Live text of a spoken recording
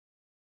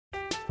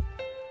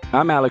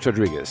I'm Alex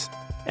Rodriguez.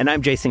 And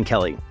I'm Jason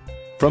Kelly.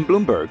 From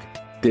Bloomberg,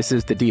 this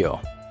is The Deal.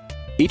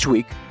 Each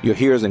week, you'll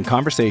hear us in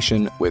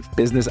conversation with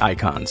business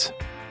icons.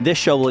 This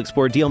show will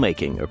explore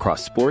deal-making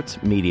across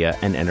sports, media,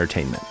 and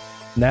entertainment.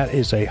 That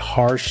is a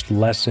harsh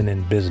lesson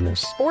in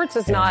business. Sports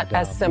is not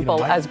as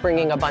simple as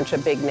bringing a bunch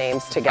of big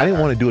names together. I didn't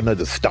want to do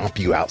another stomp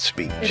you out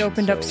speech. It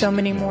opened up so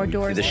many more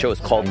doors. The show is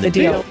called The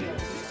Deal.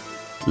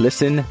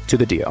 Listen to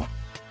The Deal.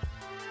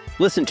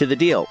 Listen to The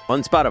Deal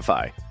on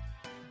Spotify.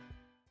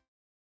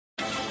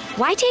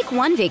 Why take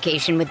one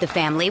vacation with the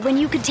family when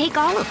you could take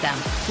all of them?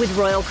 With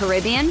Royal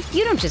Caribbean,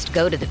 you don't just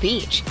go to the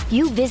beach.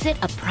 You visit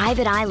a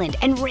private island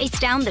and race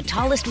down the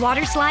tallest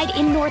water slide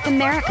in North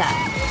America.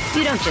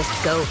 You don't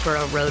just go for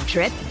a road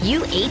trip.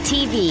 You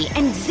ATV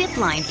and zip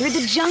line through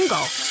the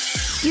jungle.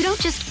 You don't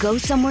just go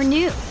somewhere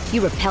new.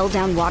 You rappel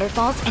down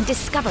waterfalls and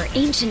discover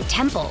ancient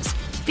temples.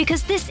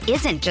 Because this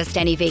isn't just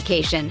any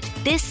vacation.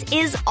 This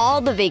is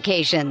all the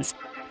vacations.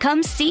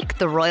 Come seek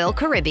the Royal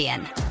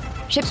Caribbean.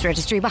 Ships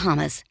Registry,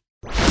 Bahamas.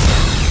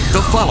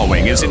 The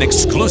following is an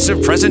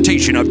exclusive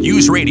presentation of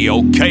News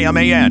Radio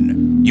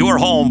KMAN, your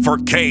home for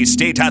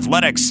K-State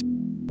athletics.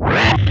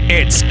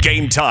 It's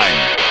game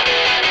time.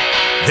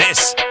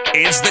 This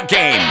is The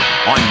Game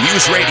on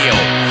News Radio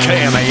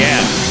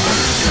KMAN.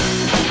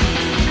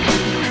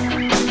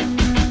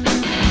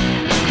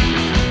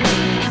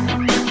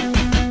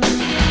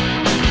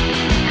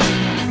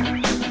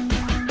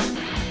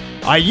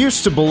 I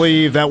used to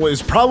believe that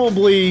was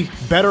probably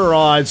better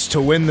odds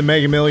to win the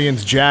Mega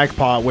Millions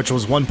jackpot, which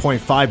was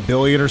 $1.5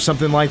 billion or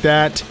something like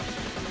that,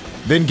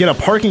 than get a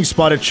parking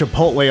spot at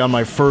Chipotle on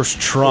my first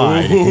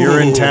try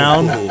here in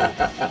town.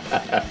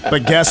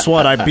 But guess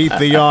what? I beat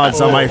the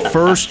odds. On my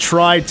first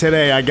try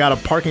today, I got a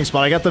parking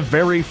spot. I got the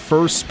very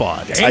first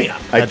spot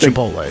at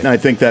Chipotle. I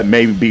think that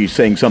may be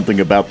saying something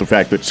about the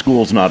fact that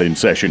school's not in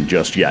session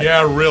just yet.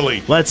 Yeah,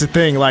 really. Well, that's the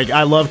thing. Like,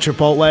 I love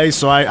Chipotle,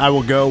 so I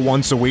will go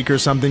once a week or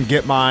something,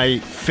 get my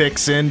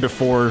fix in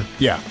before,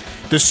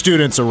 the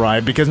students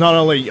arrive. Because not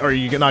only are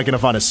you not going to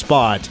find a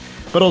spot,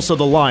 but also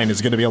the line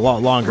is going to be a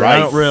lot longer. Right. I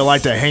don't really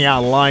like to hang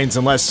out in lines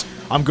unless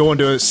I'm going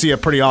to see a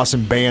pretty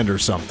awesome band or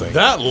something.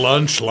 That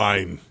lunch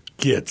line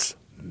gets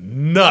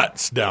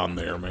nuts down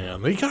there,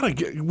 man. They gotta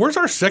get. Where's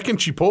our second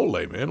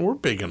Chipotle, man? We're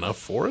big enough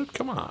for it.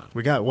 Come on.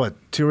 We got,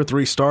 2 or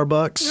 3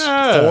 Starbucks?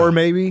 Yeah. 4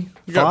 maybe?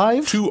 We got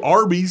 5? 2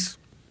 Arby's.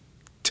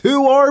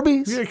 2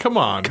 Arby's? Yeah, come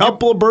on.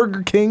 Couple of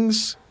Burger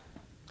Kings?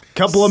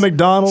 Couple of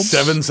McDonald's?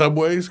 7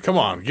 Subways. Come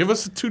on. Give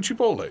us 2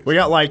 Chipotles. We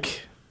got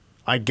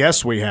I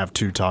guess we have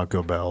 2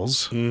 Taco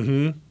Bells.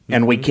 Mm-hmm.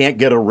 And we can't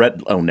get a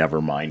red... Oh, never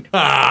mind.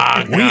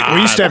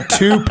 We used to have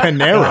 2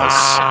 Paneras.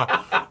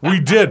 We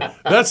did.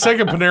 That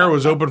second Panera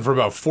was open for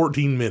about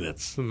 14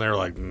 minutes. And they're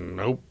like,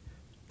 nope.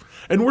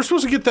 And we're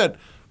supposed to get that...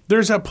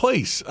 There's that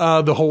place,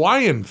 the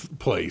Hawaiian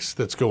place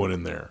that's going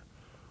in there.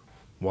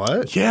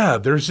 What? Yeah,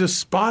 there's this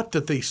spot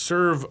that they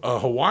serve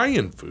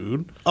Hawaiian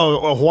food.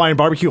 Oh, a Hawaiian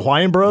barbecue,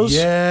 Hawaiian Bros?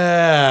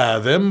 Yeah,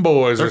 them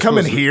boys They're are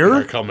coming here?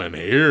 They're coming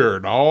here,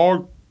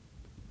 dog.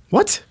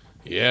 What?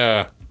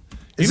 Yeah.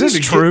 Is this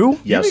true?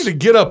 Yes. You need to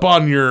get up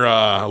on your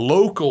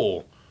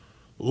local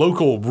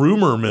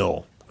rumor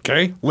mill,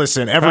 okay?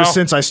 Listen, ever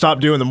since I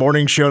stopped doing the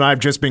morning show and I've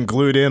just been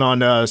glued in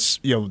on,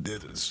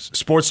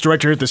 sports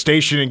director at the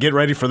station and get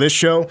ready for this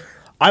show,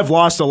 I've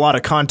lost a lot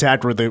of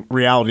contact with the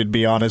reality, to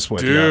be honest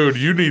with you. Dude,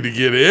 you need to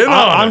get in on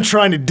I'm it.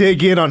 trying to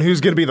dig in on who's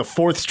going to be the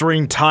 4th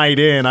string tight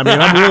end. I mean,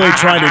 I'm really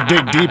trying to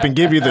dig deep and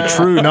give you the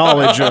true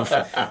knowledge of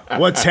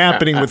what's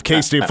happening with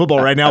K-State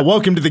football right now.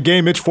 Welcome to the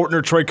game. Mitch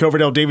Fortner, Troy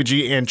Coverdale, David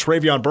G., and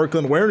Travion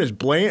Berkland wearing his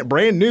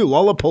brand new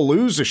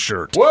Lollapalooza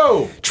shirt.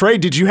 Whoa. Trey,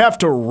 did you have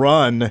to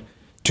run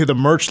to the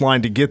merch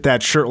line to get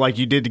that shirt like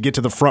you did to get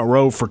to the front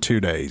row for 2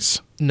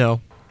 days? No,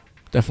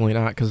 definitely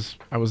not, because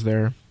I was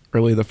there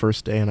early the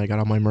first day and I got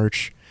all my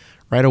merch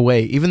right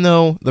away, even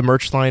though the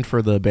merch line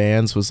for the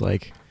bands was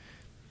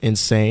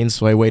insane,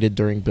 so I waited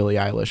during Billie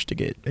Eilish to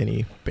get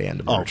any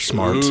band merch. Oh,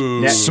 smart.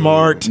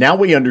 Smart. Now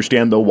we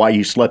understand, though, why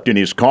he slept in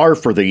his car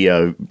for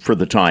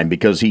the time,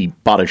 because he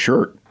bought a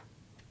shirt.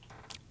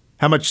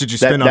 How much did you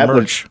spend on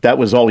merch? That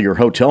was all your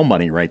hotel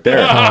money right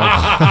there.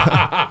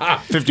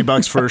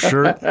 $50 for a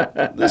shirt?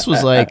 This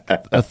was like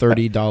a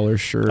 $30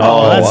 shirt.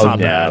 Oh, that's not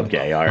bad.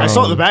 Okay, all right. I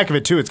saw the back of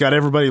it, too. It's got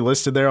everybody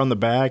listed there on the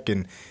back,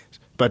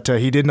 but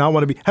he did not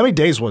want to be. How many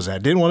days was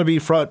that? Didn't want to be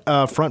front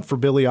for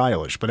Billie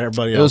Eilish, but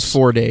everybody else. It was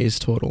 4 days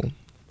total.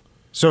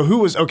 So who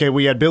was okay?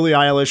 We had Billie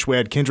Eilish, we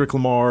had Kendrick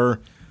Lamar,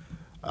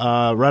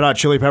 Red Hot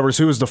Chili Peppers.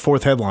 Who was the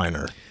 4th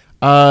headliner?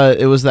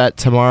 It was that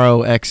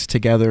Tomorrow X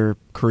Together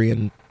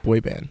Korean boy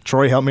band.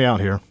 Troy, help me out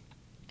here.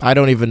 I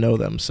don't even know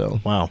them, so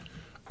wow.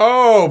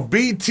 Oh,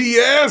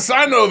 BTS!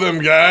 I know them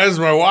guys.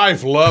 My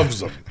wife loves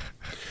them.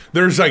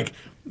 There's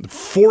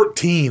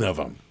 14 of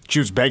them. She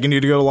was begging you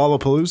to go to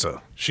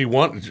Lollapalooza. She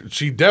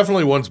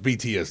definitely wants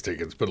BTS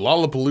tickets, but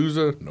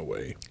Lollapalooza, no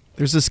way.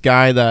 There's this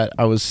guy that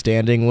I was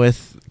standing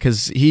with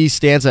because he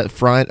stands at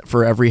front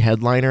for every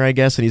headliner, I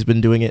guess, and he's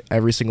been doing it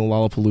every single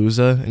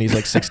Lollapalooza, and he's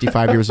like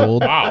 65 years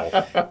old.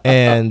 Wow.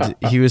 And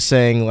he was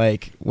saying,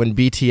 like, when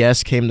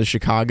BTS came to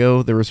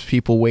Chicago, there was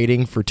people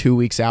waiting for 2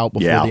 weeks out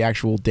before the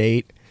actual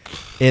date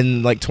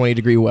in like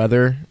 20-degree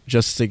weather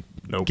just to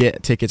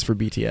get tickets for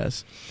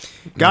BTS.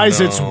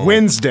 Guys, it's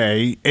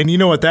Wednesday, and you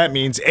know what that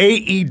means.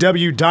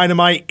 AEW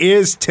Dynamite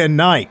is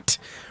tonight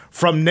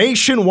from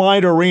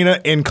Nationwide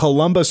Arena in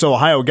Columbus,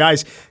 Ohio.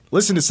 Guys,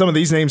 listen to some of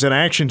these names in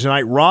action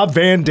tonight. Rob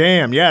Van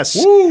Dam, yes,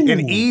 an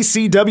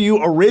ECW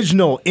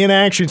original in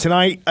action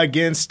tonight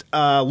against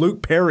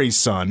Luke Perry's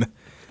son.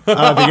 The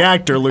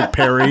actor Luke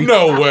Perry.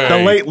 No way. The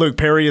late Luke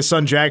Perry, his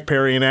son Jack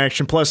Perry in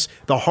action. Plus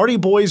the Hardy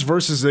Boys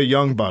versus the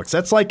Young Bucks.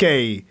 That's like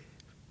a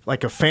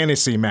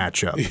fantasy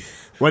matchup.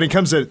 When it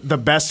comes to the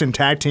best in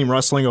tag team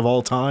wrestling of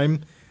all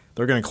time,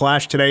 they're going to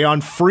clash today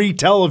on free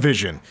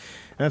television.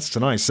 That's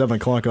tonight, 7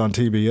 o'clock on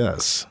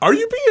TBS. Are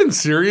you being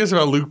serious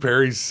about Luke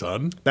Perry's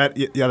son? That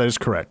is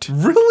correct.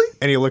 Really?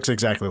 And he looks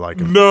exactly like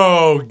him.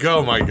 No.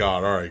 Oh, my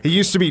God. All right. He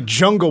used to be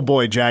Jungle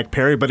Boy Jack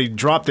Perry, but he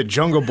dropped the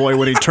Jungle Boy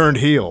when he turned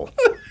heel.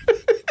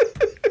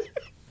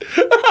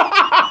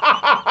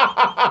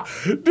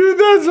 Dude,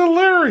 that's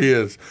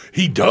hilarious.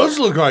 He does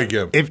look like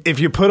him. If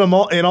you put him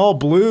in all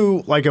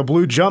blue, like a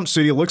blue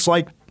jumpsuit, he looks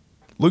like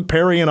Luke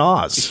Perry in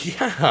Oz.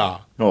 Yeah.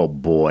 Oh,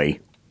 boy.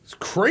 It's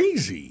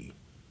crazy.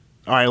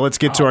 All right, let's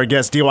get to our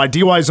guest, DY.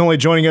 DY is only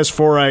joining us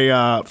for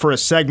a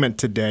segment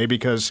today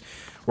because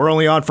we're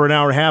only on for an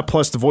hour and a half,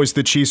 plus the voice of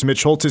the Chiefs,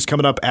 Mitch Holtz, is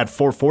coming up at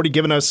 4:40,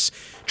 giving us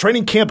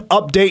training camp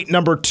update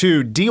number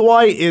 2.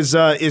 DY,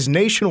 is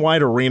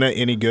Nationwide Arena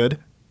any good?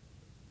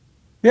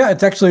 Yeah,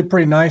 it's actually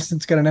pretty nice.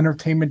 It's got an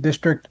entertainment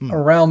district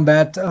around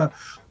that.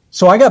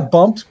 So I got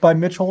bumped by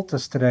Mitch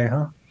Holtz today,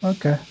 huh?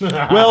 Okay.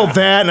 Well,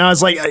 that, and I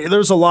was like,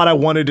 there's a lot I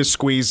wanted to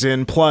squeeze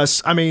in. Plus,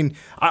 I mean,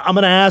 I'm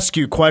going to ask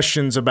you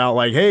questions about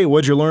like, hey,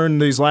 what'd you learn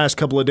these last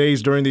couple of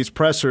days during these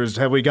pressers?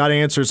 Have we got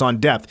answers on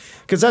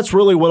depth? Because that's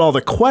really what all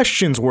the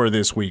questions were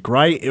this week,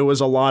 right? It was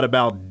a lot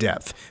about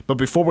depth. But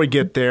before we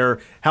get there,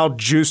 how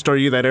juiced are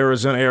you that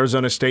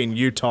Arizona State, and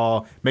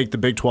Utah make the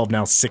Big 12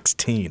 now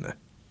 16?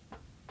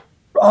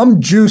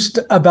 I'm juiced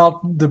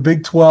about the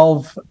Big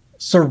 12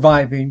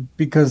 surviving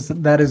because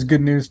that is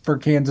good news for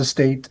Kansas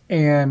State.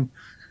 And,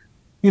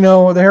 you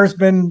know, there's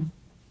been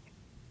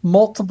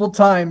multiple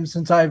times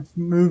since I've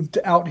moved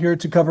out here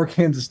to cover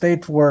Kansas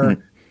State where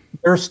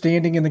their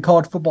standing in the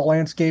college football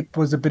landscape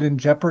was a bit in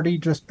jeopardy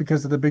just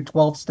because of the Big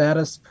 12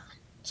 status.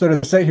 So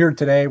to sit here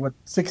today with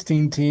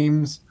 16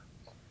 teams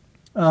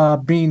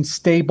being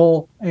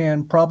stable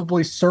and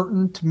probably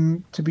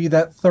certain to be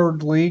that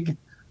third league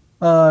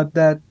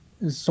that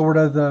is sort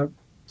of the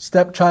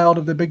stepchild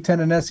of the Big Ten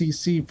and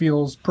SEC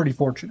feels pretty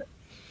fortunate.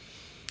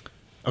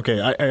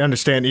 Okay, I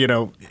understand, you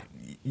know,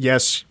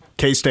 yes,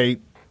 K-State,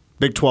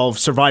 Big 12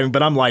 surviving,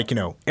 but I'm like, you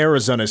know,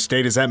 Arizona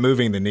State, is that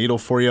moving the needle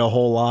for you a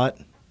whole lot?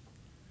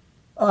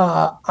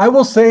 I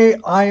will say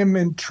I am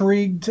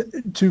intrigued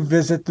to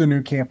visit the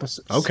new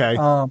campuses. Okay,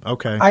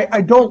 okay.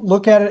 I don't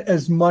look at it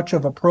as much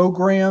of a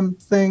program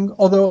thing,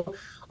 although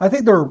I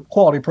think they're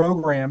quality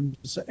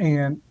programs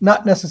and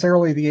not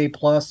necessarily the A+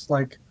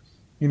 like,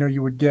 you know,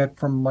 you would get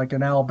from like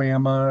an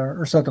Alabama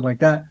or something like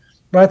that.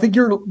 But I think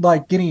you're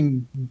like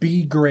getting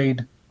B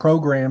grade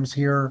programs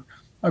here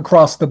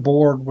across the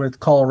board with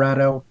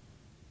Colorado,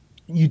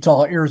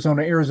 Utah,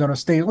 Arizona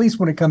State, at least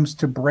when it comes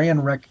to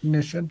brand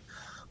recognition.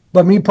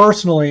 But me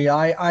personally,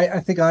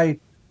 I think I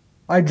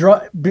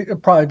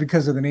probably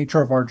because of the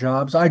nature of our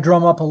jobs, I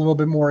drum up a little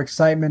bit more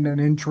excitement and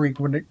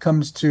intrigue when it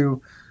comes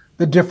to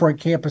the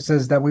different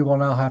campuses that we will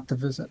now have to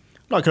visit.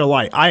 I'm not going to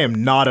lie, I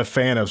am not a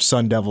fan of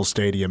Sun Devil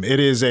Stadium.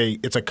 It's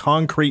a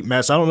concrete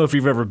mess. I don't know if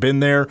you've ever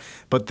been there,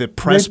 but the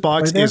press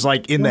box is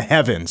like in the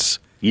heavens.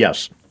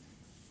 Yes.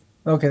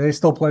 Okay, they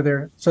still play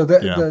there. So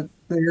the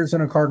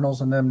Arizona Cardinals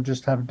and them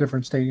just have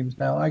different stadiums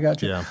now. I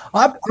got you. Yeah.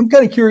 I'm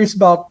kind of curious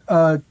about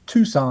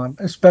Tucson,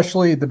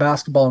 especially the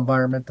basketball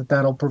environment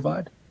that'll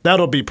provide.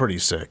 That'll be pretty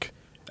sick.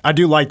 I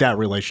do like that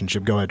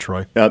relationship. Go ahead,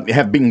 Troy.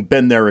 Having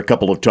been there a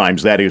couple of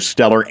times, that is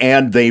stellar.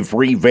 And they've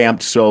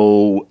revamped,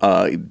 so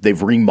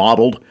they've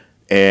remodeled,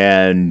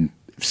 and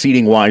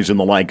seating-wise and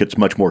the like, it's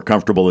much more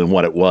comfortable than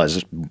what it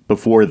was.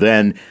 Before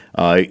then,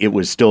 it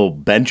was still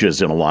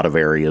benches in a lot of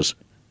areas.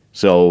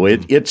 So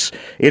it's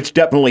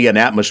definitely an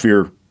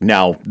atmosphere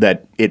now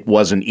that it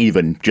wasn't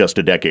even just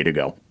a decade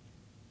ago.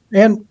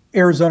 And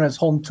Arizona is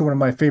home to one of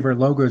my favorite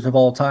logos of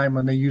all time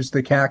when they used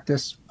the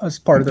cactus as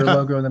part of their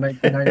logo in the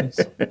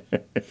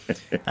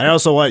 1990s. And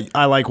also,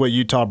 I like what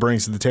Utah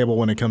brings to the table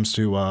when it comes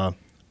to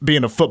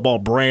being a football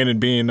brand and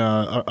being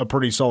a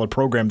pretty solid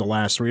program the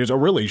last 3 years, or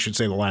really you should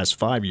say the last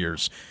 5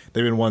 years.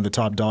 They've been one of the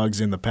top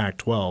dogs in the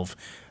Pac-12.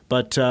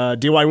 But,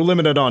 DY, we're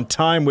limited on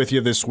time with you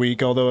this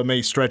week, although it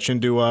may stretch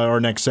into our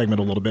next segment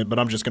a little bit, but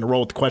I'm just going to roll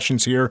with the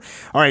questions here.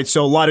 All right,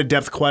 so a lot of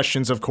depth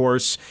questions, of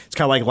course. It's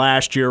kind of like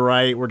last year,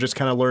 right? We're just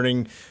kind of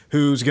learning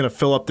who's going to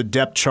fill up the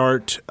depth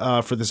chart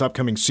for this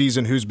upcoming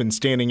season, who's been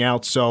standing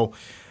out. So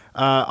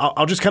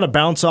I'll just kind of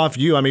bounce off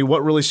you. I mean,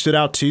 what really stood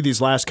out to you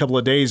these last couple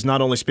of days,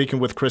 not only speaking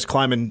with Chris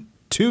Kleiman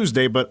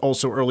Tuesday, but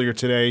also earlier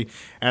today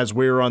as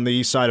we were on the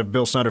east side of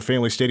Bill Snyder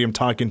Family Stadium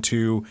talking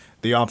to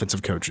the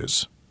offensive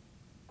coaches?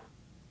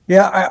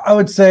 Yeah, I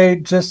would say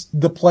just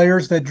the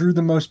players that drew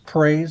the most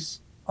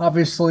praise,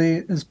 obviously,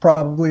 is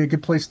probably a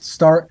good place to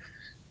start.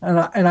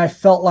 And I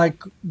felt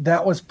like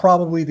that was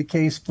probably the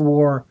case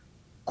for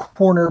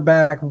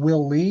cornerback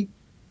Will Lee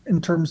in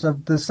terms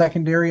of the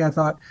secondary. I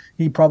thought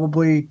he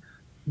probably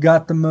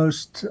got the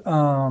most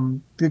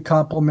good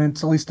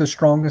compliments, at least the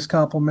strongest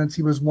compliments.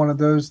 He was one of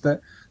those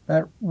that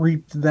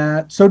reaped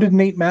that. So did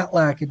Nate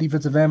Matlack at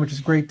defensive end, which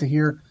is great to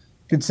hear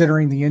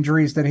considering the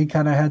injuries that he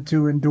kind of had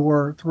to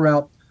endure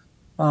throughout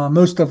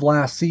most of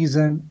last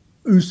season.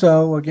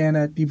 Uso, again,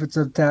 at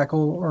defensive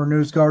tackle or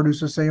nose guard,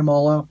 Uso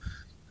Sayamalo.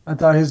 I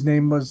thought his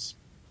name was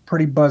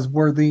pretty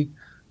buzzworthy.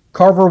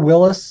 Carver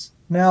Willis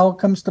now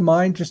comes to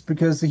mind just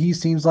because he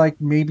seems like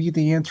maybe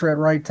the answer at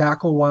right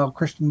tackle while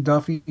Christian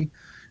Duffy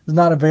is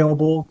not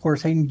available. Of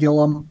course, Hayden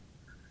Gillum,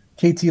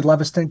 KT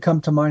Leviston come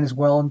to mind as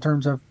well in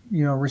terms of,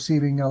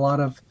 receiving a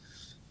lot of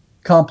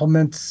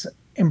compliments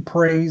and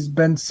praise.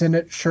 Ben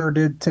Sinnott sure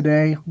did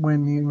today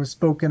when he was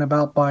spoken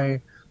about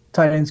by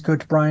tight ends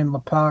coach Brian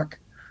Lepak.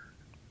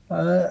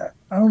 I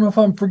don't know if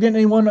I'm forgetting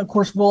anyone. Of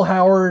course, Will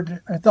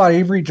Howard. I thought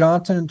Avery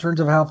Johnson, in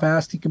terms of how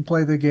fast he can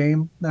play the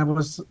game, that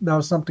was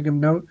something of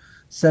note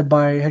said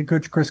by head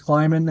coach Chris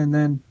Kleiman. And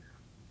then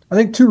I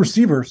think two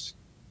receivers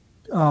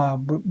are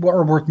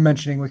worth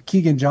mentioning with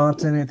Keegan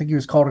Johnson. I think he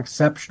was called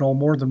exceptional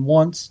more than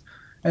once.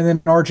 And then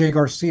RJ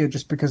Garcia,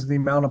 just because of the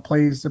amount of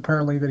plays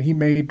apparently that he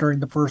made during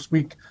the first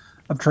week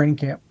of training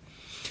camp.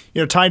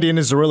 Tight end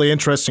is a really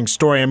interesting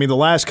story. I mean, the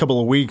last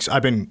couple of weeks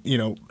I've been,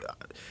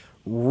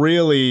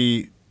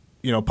 really,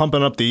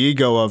 pumping up the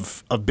ego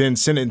of Ben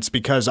Sinnott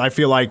because I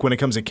feel like when it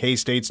comes to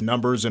K-State's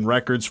numbers and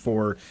records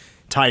for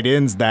tight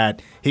ends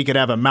that he could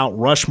have a Mount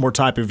Rushmore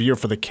type of year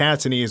for the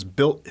Cats, and he has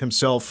built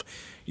himself,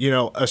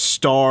 a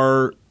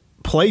star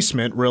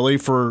placement really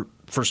for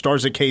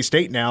stars at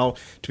K-State now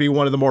to be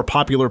one of the more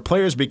popular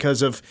players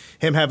because of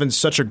him having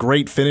such a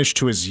great finish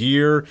to his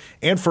year.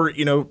 And for,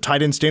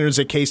 tight end standards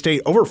at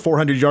K-State, over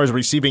 400 yards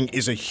receiving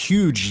is a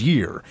huge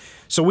year.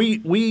 So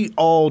we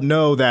all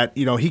know that,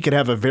 he could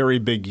have a very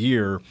big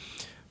year.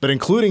 But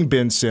including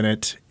Ben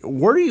Sinnott,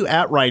 where are you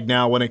at right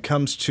now when it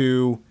comes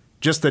to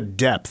just the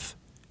depth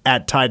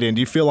at tight end?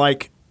 Do you feel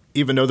like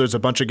even though there's a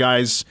bunch of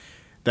guys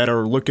that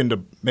are looking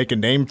to make a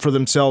name for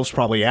themselves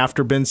probably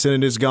after Ben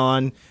Sinnott is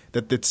gone,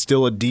 that it's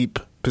still a deep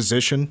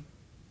position?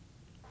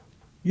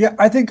 Yeah,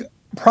 I think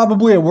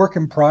probably a work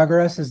in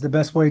progress is the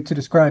best way to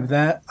describe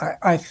that.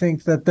 I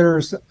think that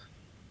there's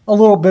a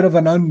little bit of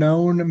an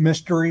unknown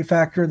mystery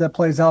factor that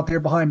plays out there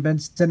behind Ben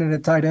Sinnott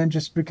at tight end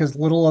just because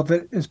little of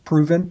it is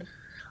proven.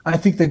 I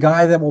think the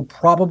guy that will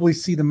probably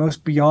see the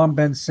most beyond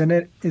Ben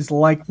Sinnott is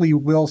likely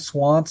Will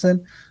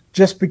Swanson,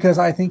 just because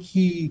I think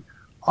he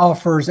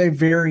offers a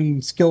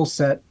varying skill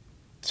set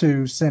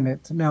to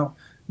Sinnott. Now,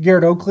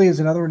 Garrett Oakley is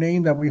another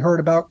name that we heard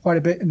about quite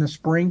a bit in the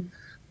spring,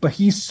 but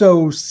he's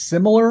so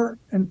similar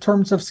in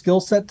terms of skill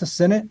set to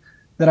Sinnott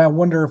that I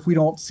wonder if we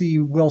don't see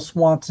Will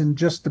Swanson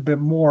just a bit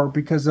more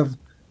because of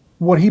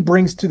what he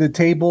brings to the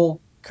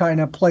table, kind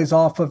of plays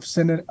off of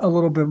Sinnott a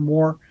little bit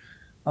more.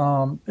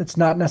 It's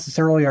not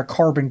necessarily a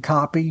carbon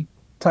copy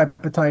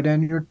type of tight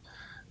end.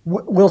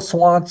 Will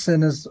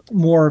Swanson is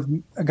more of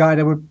a guy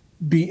that would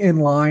be in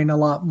line a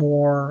lot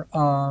more,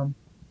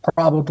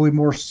 probably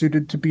more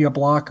suited to be a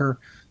blocker.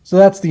 So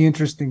that's the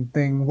interesting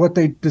thing, what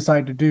they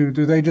decide to do.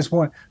 Do they just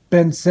want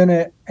Ben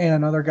Sinnott and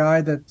another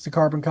guy that's a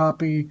carbon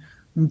copy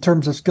in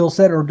terms of skill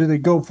set, or do they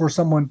go for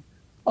someone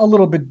a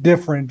little bit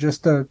different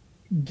just to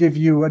give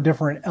you a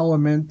different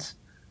element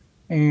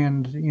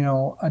and,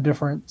 a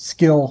different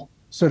skill,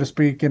 so to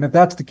speak? And if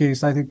that's the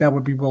case, I think that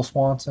would be Will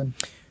Swanson.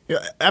 Yeah,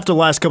 after the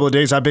last couple of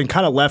days, I've been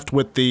kind of left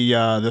with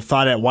the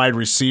thought at wide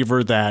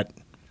receiver that,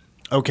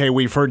 okay,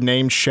 we've heard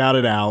names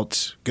shouted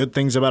out, good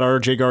things about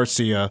RJ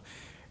Garcia.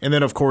 And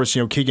then, of course,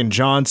 Keegan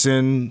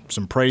Johnson,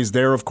 some praise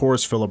there, of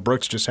course. Phillip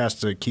Brooks just has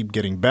to keep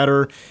getting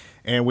better.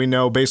 And we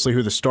know basically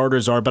who the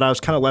starters are. But I was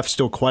kind of left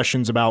still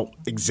questions about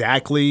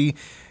exactly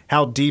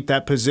how deep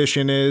that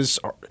position is.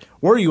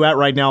 Where are you at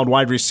right now in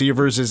wide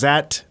receivers? Is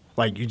that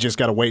like you just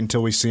got to wait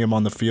until we see them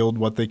on the field,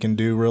 what they can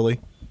do, really?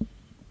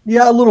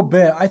 Yeah, a little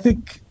bit.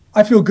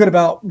 I feel good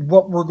about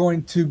what we're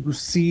going to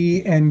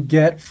see and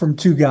get from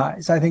two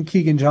guys. I think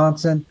Keegan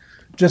Johnson,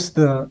 just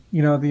the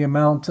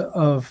amount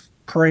of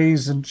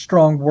praise and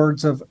strong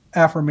words of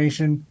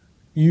affirmation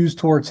used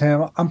towards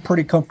him, I'm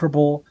pretty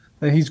comfortable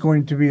that he's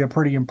going to be a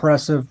pretty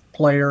impressive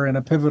player and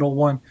a pivotal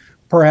one,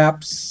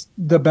 perhaps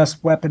the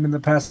best weapon in the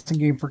passing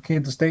game for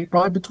Kansas State,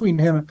 probably between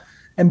him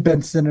and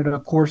Ben Sinnott,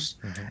 of course.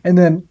 Mm-hmm. And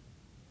then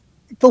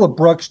Phillip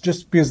Brooks,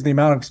 just because of the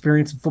amount of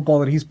experience in football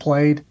that he's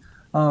played,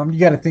 you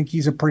got to think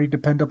he's a pretty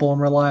dependable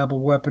and reliable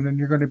weapon, and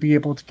you're going to be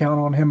able to count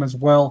on him as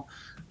well.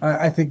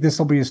 I think this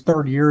will be his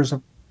third year as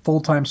a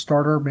full-time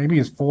starter, maybe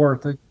his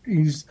fourth.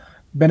 He's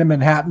been in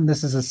Manhattan.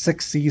 This is his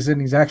sixth season.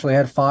 He's actually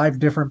had 5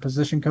 different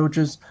position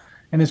coaches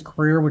in his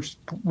career, which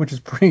is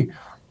pretty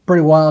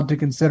wild to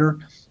consider.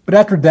 But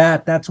after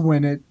that, that's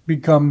when it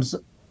becomes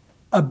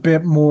a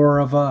bit more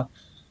of a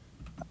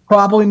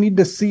probably need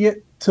to see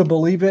it to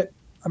believe it.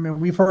 I mean,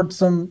 we've heard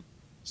some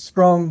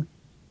strong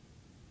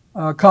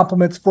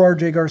compliments for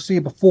RJ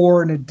Garcia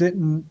before, and it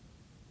didn't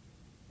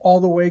all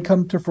the way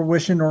come to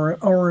fruition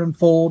or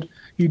unfold.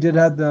 He did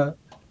have the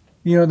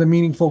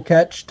meaningful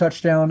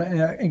touchdown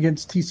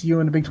against TCU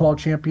in the Big 12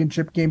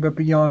 championship game, but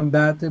beyond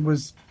that, it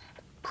was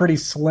pretty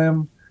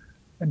slim.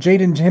 Him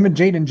and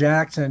Jaden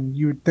Jackson,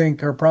 you would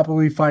think, are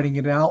probably fighting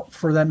it out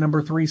for that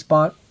number 3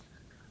 spot.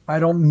 I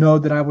don't know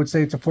that I would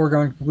say it's a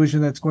foregone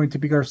conclusion that's going to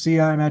be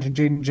Garcia. I imagine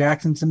Jaden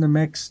Jackson's in the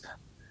mix.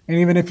 And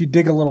even if you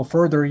dig a little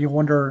further, you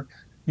wonder,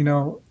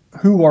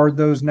 who are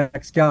those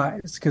next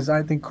guys? Because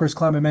I think Chris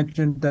Klieman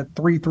mentioned that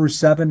 3 through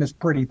 7 is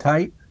pretty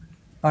tight.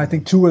 I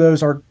think 2 of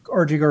those are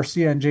RJ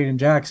Garcia and Jaden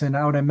Jackson.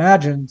 I would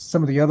imagine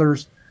some of the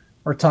others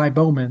are Ty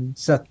Bowman,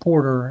 Seth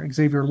Porter,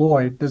 Xavier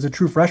Lloyd. Does a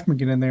true freshman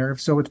get in there?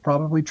 If so, it's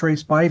probably Trey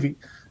Spivey.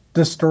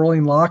 Does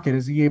Sterling Lockett,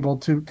 is he able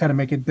to kind of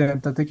make a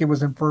dent? I think it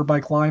was inferred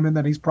by Klieman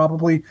that he's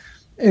probably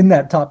in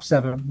that top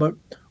 7. But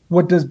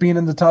what does being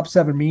in the top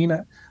 7 mean?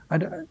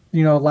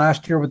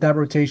 Last year with that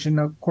rotation,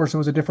 of course, it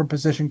was a different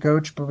position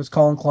coach, but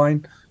Colin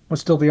Klein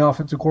was still the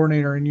offensive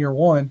coordinator in year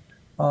 1.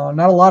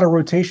 Not a lot of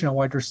rotation at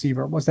wide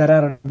receiver. Was that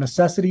out of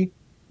necessity?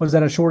 Was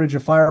that a shortage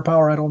of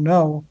firepower? I don't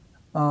know.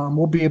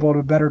 We'll be able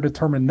to better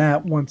determine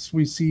that once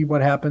we see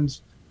what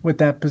happens with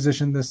that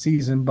position this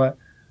season. But,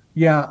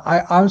 yeah,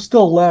 I'm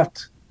still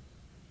left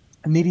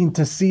needing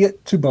to see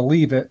it to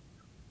believe it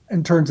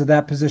in terms of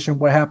that position,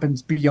 what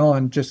happens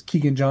beyond just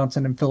Keegan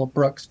Johnson and Phillip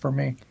Brooks for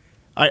me.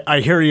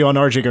 I hear you on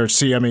RJ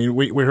Garcia. I mean,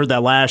 we heard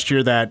that last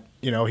year that,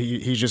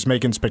 he's just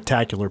making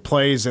spectacular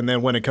plays. And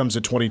then when it comes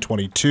to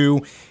 2022,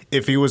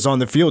 if he was on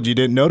the field, you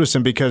didn't notice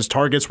him because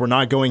targets were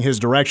not going his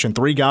direction.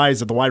 3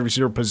 guys at the wide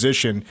receiver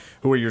position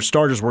who are your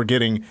starters were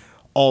getting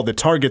all the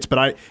targets.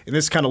 But and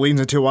this kind of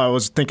leads into what I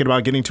was thinking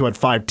about getting to at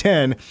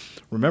 5'10".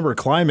 Remember,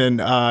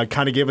 Klieman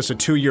kind of gave us a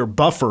 2-year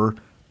buffer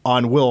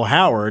on Will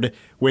Howard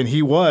when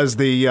he was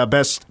the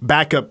best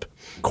backup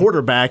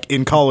quarterback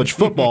in college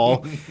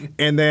football.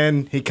 And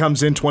then he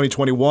comes in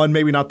 2021,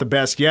 maybe not the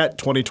best yet.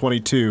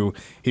 2022,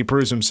 he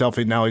proves himself,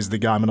 and now he's the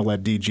guy. I'm going to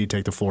let DG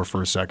take the floor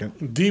for a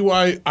second.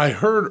 DY, I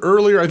heard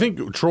earlier, I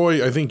think, Troy,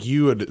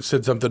 you had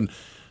said something.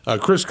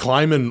 Chris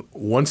Klieman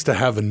wants to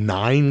have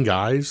 9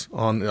 guys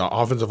on the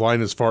offensive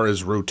line as far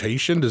as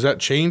rotation. Does that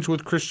change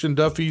with Christian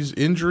Duffy's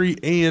injury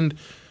and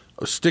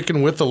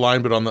sticking with the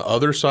line, but on the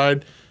other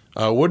side?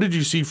 What did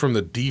you see from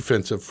the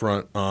defensive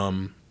front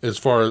as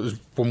far as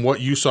from what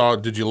you saw?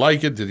 Did you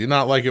like it? Did you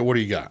not like it? What do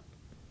you got?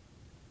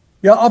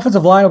 Yeah,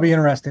 offensive line will be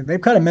interesting.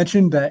 They've kind of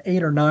mentioned that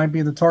 8 or 9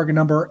 being the target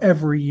number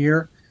every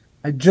year.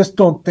 I just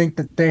don't think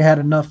that they had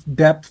enough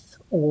depth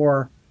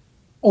or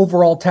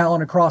overall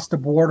talent across the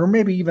board, or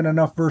maybe even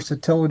enough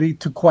versatility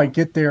to quite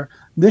get there.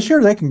 This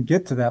year they can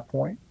get to that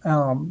point.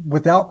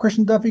 Without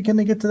Christian Duffy, can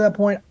they get to that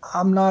point?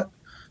 I'm not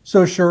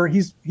so sure.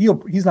 He's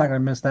not going to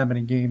miss that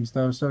many games,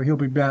 though, so he'll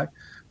be back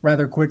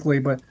rather quickly.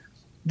 But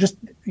just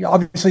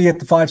obviously you get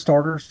the 5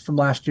 starters from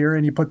last year,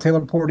 and you put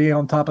Taylor Portier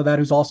on top of that,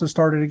 who's also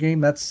started a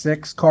game. That's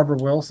 6. Carver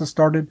Willis has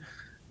started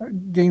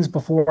games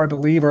before, I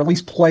believe, or at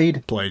least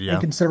played yeah,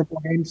 in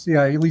considerable games.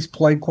 Yeah, he at least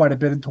played quite a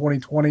bit in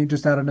 2020,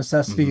 just out of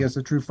necessity as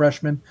a true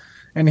freshman.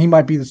 And he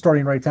might be the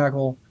starting right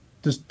tackle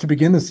just to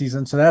begin the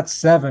season. So that's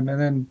 7. And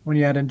then when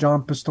you add in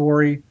John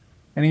Pastore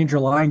and Andrew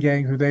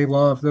Leingang, who they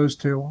love, those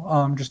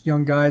 2, just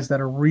young guys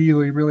that are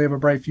really, really have a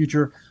bright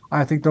future.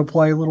 I think they'll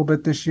play a little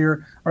bit this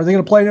year. Are they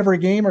going to play in every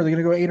game? Are they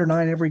going to go 8 or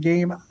 9 every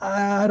game?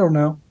 I don't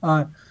know.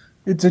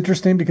 It's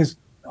interesting because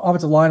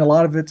offensive line, a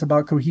lot of it's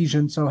about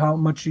cohesion. So how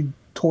much you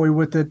toy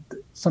with it,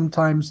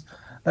 sometimes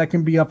that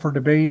can be up for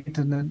debate.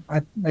 And then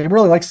I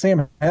really like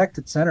Sam Hecht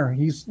at center.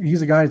 He's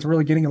a guy that's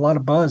really getting a lot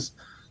of buzz.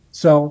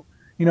 So,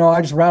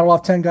 I just rattled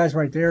off 10 guys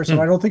right there.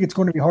 So I don't think it's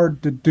going to be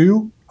hard to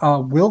do.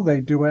 Will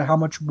they do it? How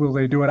much will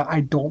they do it?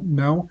 I don't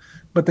know.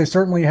 But they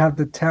certainly have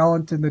the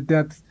talent and the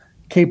depth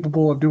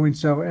capable of doing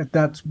so, if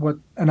that's what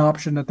an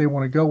option that they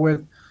want to go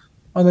with.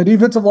 On the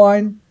defensive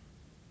line,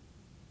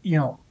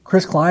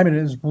 Chris Klieman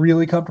is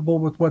really comfortable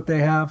with what they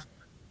have.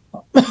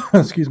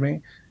 Excuse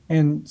me.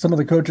 And some of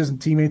the coaches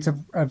and teammates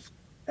have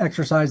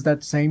exercised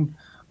that same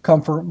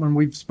comfort when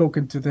we've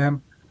spoken to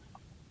them.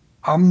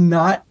 I'm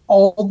not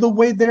all the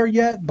way there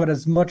yet, but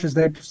as much as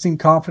they've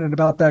seemed confident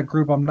about that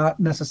group, I'm not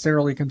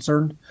necessarily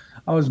concerned.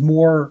 I was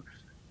more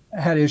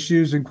had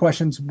issues and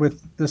questions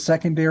with the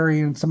secondary,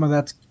 and some of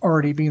that's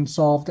already being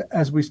solved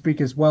as we speak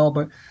as well.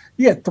 But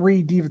you get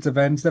 3 defensive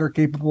ends that are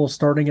capable of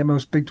starting at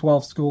most Big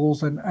 12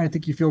 schools, and I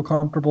think you feel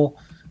comfortable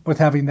with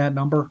having that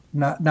number.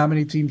 Not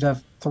many teams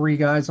have 3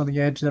 guys on the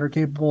edge that are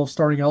capable of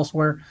starting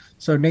elsewhere.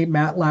 So Nate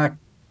Matlack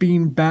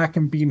being back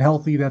and being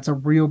healthy, that's a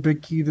real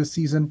big key this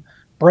season.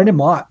 Brandon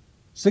Mott,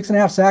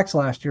 6.5 sacks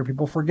last year.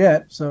 People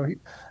forget. So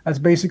that's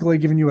basically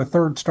giving you a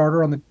 3rd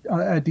starter on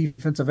the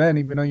defensive end,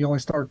 even though you only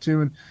start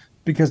 2, and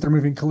because they're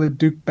moving Khalid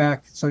Duke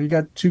back. So you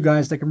got 2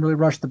 guys that can really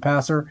rush the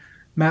passer.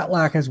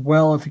 Matlack as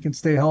well if he can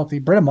stay healthy.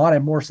 Brennan Mott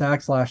had more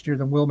sacks last year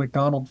than Will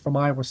McDonald from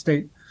Iowa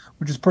State,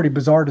 which is pretty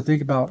bizarre to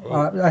think about.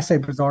 I say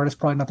bizarre, that's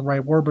probably not the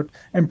right word, but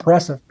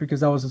impressive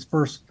because that was his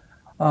first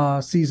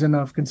season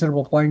of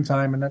considerable playing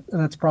time, and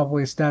that's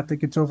probably a stat that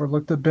gets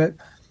overlooked a bit.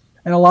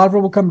 And a lot of it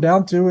will come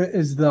down to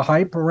is the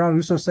hype around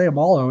Uso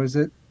Seumalo. Is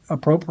it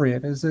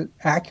appropriate? Is it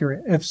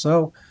accurate? If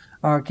so,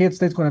 Kansas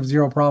State's going to have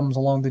zero problems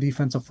along the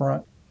defensive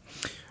front.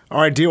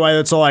 All right, DY,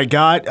 that's all I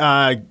got.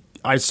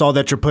 I saw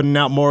that you're putting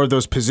out more of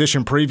those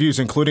position previews,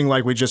 including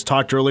like we just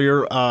talked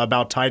earlier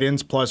about tight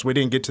ends. Plus, we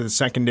didn't get to the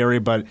secondary,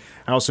 but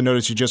I also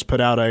noticed you just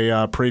put out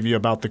a preview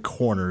about the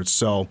corners.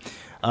 So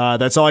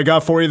that's all I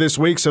got for you this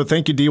week. So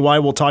thank you, DY.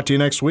 We'll talk to you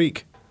next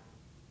week.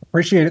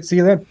 Appreciate it. See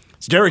you then.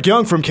 It's Derek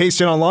Young from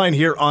K-State Online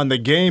here on The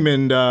Game,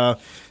 and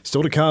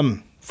still to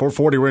come. 4:40,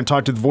 we're going to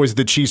talk to the voice of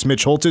the Chiefs,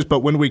 Mitch Holthus.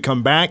 But when we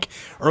come back,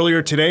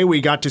 earlier today, we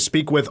got to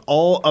speak with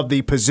all of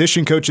the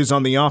position coaches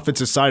on the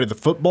offensive side of the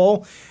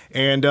football.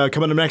 And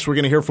coming up next, we're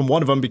going to hear from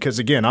one of them because,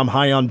 again, I'm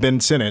high on Ben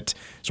Sinnott.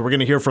 So we're going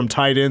to hear from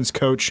tight ends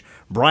coach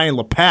Brian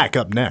LePack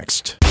up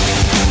next.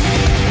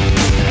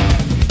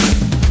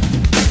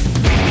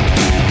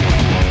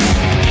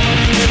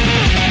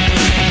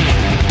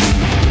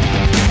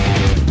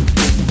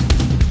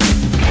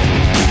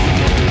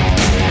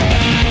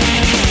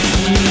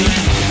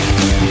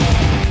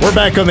 We're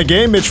back on The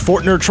Game. Mitch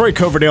Fortner, Troy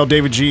Coverdale,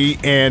 David G.,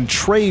 and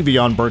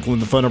Travion Berkland.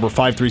 The phone number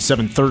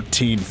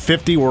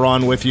 537-1350. We're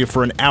on with you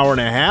for an hour and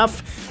a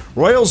half.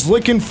 Royals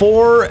looking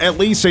for at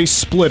least a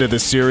split of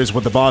this series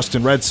with the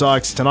Boston Red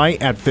Sox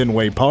tonight at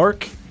Fenway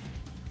Park.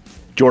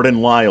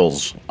 Jordan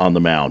Lyles on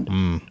the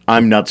mound.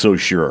 I'm not so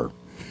sure.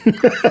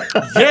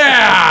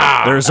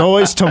 Yeah! There's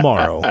always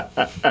tomorrow.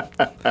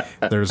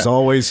 There's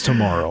always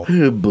tomorrow.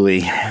 Oh,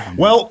 boy.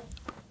 Well,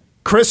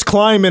 Chris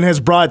Klieman has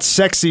brought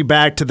sexy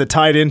back to the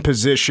tight end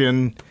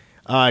position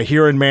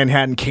here in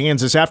Manhattan,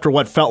 Kansas, after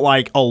what felt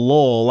like a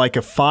lull, like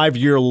a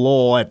 5-year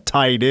lull at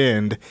tight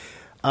end,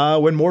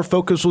 when more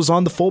focus was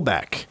on the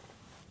fullback.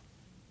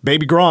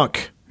 Baby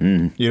Gronk,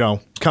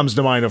 comes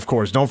to mind, of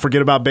course. Don't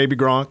forget about Baby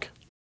Gronk.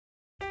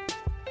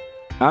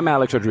 I'm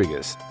Alex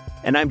Rodriguez.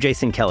 And I'm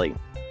Jason Kelly.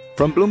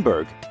 From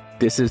Bloomberg,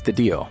 this is The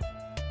Deal.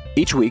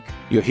 Each week,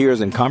 you'll hear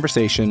us in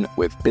conversation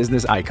with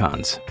business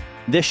icons.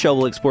 This show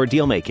will explore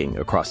deal-making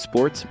across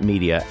sports,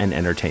 media, and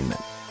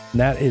entertainment.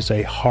 That is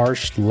a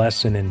harsh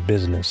lesson in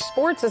business.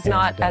 Sports is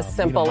not as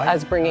simple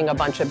as bringing a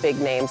bunch of big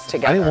names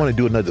together. I didn't want to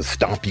do another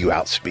stomp you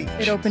out speech.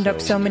 It opened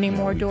up so many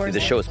more doors. The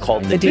show is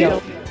called The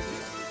Deal.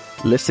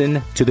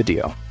 Listen to The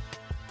Deal.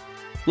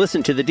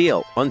 Listen to The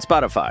Deal on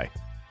Spotify.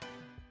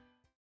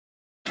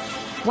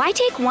 Why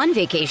take one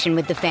vacation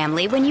with the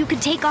family when you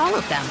could take all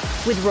of them?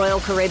 With Royal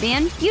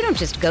Caribbean, you don't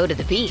just go to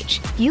the beach.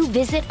 You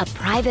visit a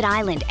private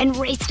island and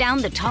race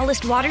down the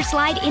tallest water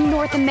slide in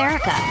North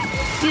America.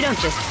 You don't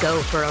just go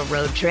for a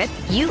road trip.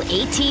 You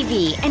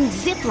ATV and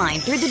zip line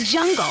through the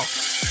jungle.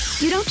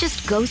 You don't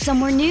just go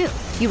somewhere new.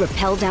 You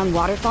rappel down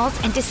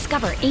waterfalls and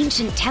discover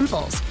ancient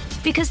temples.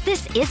 Because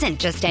this isn't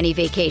just any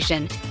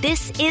vacation.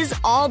 This is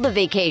all the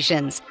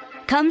vacations.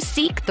 Come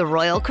seek the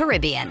Royal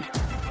Caribbean.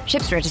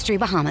 Ships Registry,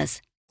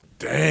 Bahamas.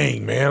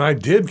 Dang, man, I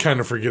did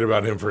kind of forget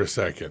about him for a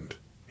second.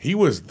 He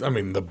was,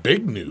 the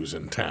big news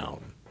in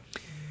town.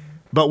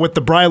 But with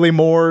the Briley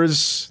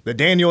Moores, the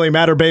Daniel A.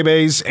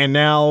 Matterbebes, and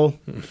now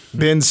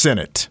Ben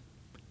Sinnott.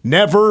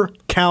 Never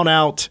count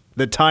out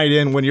the tight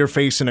end when you're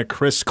facing a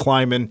Chris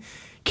Klieman,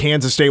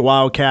 Kansas State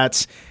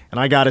Wildcats. And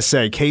I got to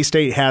say,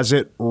 K-State has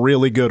it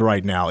really good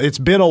right now. It's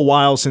been a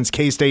while since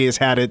K-State has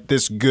had it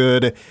this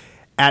good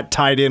at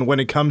tight end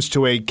when it comes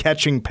to a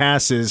catching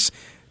passes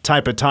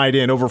type of tight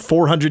end. Over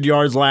 400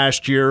 yards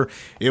last year.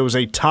 It was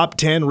a top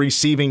 10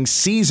 receiving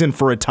season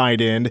for a tight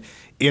end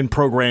in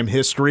program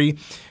history.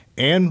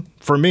 And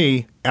for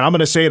me, and I'm going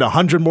to say it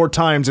 100 more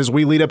times as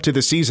we lead up to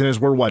the season, as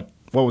we're what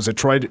was it,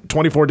 Troy?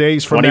 24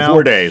 days from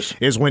 24 days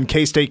is when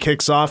K-State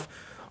kicks off.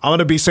 I'm going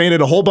to be saying it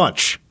a whole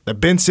bunch. That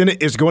Ben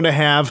Sinnott is going to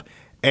have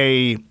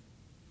a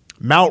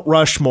Mount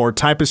Rushmore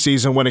type of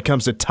season when it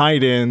comes to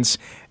tight ends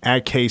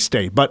at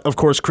K-State. But, of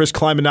course, Chris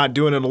Klieman not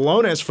doing it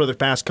alone as for the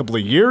past couple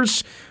of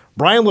years.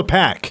 Brian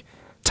LePack,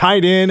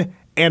 tight end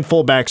and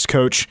fullbacks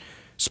coach,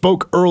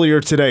 spoke earlier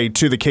today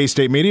to the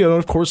K-State media, and,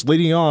 of course,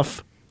 leading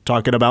off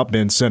talking about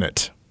Ben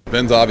Sinnott.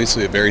 Ben's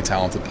obviously a very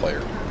talented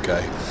player,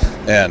 okay?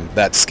 And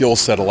that skill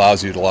set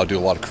allows you to do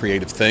a lot of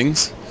creative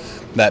things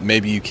that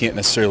maybe you can't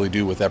necessarily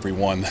do with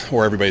everyone,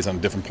 or everybody's on a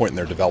different point in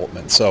their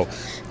development. So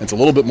it's a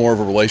little bit more of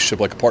a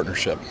relationship, like a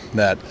partnership,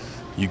 that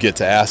you get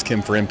to ask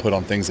him for input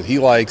on things that he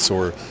likes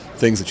or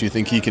things that you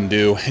think he can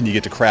do, and you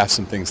get to craft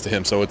some things to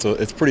him. So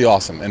it's pretty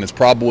awesome, and it's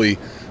probably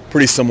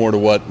pretty similar to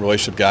what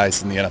relationship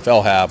guys in the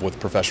NFL have with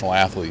professional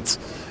athletes,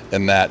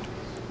 in that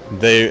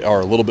they are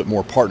a little bit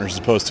more partners as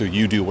opposed to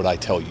you do what I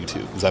tell you to.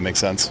 Does that make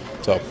sense?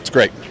 So it's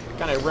great.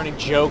 Kind of running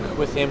joke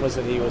with him was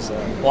that he was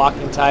a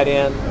blocking tight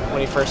end when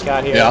he first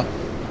got here. Yeah.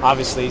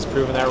 Obviously, he's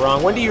proven that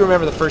wrong. When do you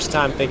remember the first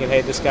time thinking,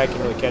 hey, this guy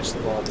can really catch the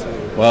ball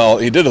too? Well,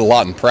 he did it a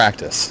lot in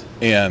practice,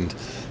 and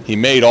he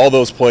made all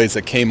those plays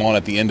that came on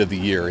at the end of the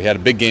year. He had a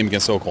big game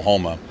against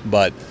Oklahoma,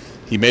 but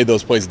he made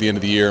those plays at the end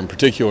of the year, in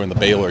particular in the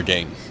Baylor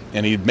game.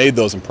 And he'd made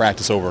those in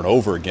practice over and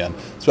over again,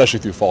 especially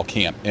through fall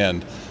camp.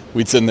 And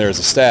we'd sit in there as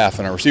a staff,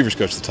 and our receivers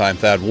coach at the time,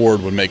 Thad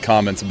Ward, would make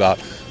comments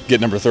about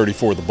get number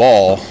 34 the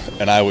ball,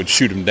 and I would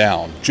shoot him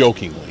down,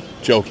 jokingly.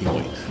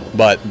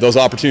 But those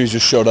opportunities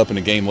just showed up in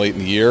a game late in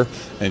the year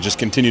and just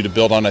continued to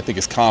build on. I think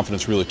his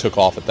confidence really took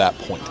off at that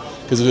point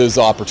because it is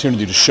the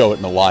opportunity to show it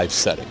in a live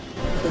setting.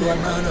 For the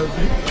amount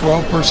of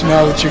 12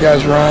 personnel that you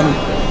guys run,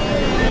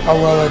 how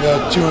well are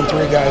the 2 and 3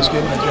 guys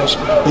getting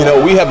adjusted? You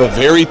know, we have a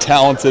very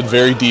talented,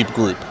 very deep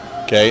group,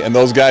 okay, and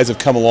those guys have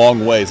come a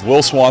long ways.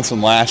 Will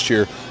Swanson last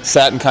year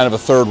sat in kind of a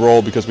third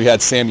role because we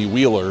had Sammy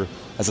Wheeler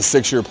as a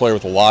 6-year player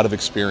with a lot of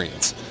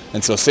experience.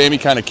 And so Sammy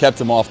kind of kept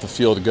him off the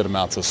field a good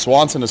amount. So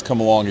Swanson has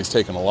come along. He's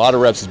taken a lot of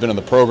reps. He's been in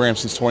the program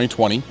since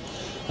 2020.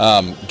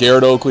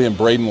 Garrett Oakley and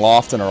Braden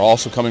Lofton are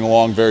also coming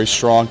along very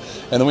strong.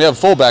 And then we have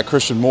fullback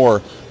Christian Moore,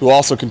 who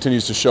also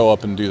continues to show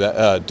up and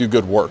do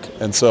good work.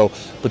 And so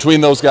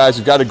between those guys,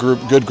 we've got a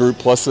good group,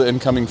 plus the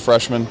incoming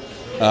freshmen,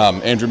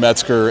 Andrew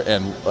Metzger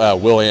and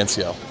Will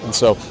Ancio. And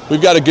so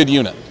we've got a good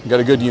unit.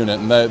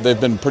 And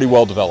they've been pretty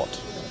well developed.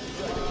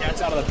 Cat's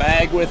out of the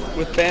bag with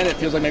Ben. It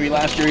feels like maybe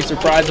last year he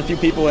surprised a few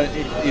people, and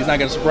he's not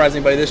going to surprise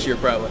anybody this year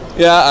probably.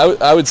 Yeah,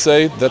 I would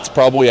say that's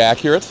probably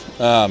accurate.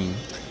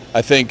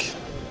 I think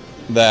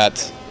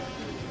that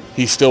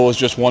he still is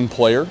just one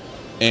player,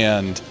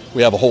 and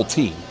we have a whole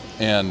team,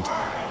 and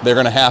they're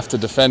going to have to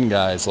defend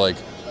guys like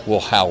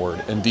Will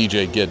Howard and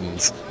DJ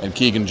Giddens and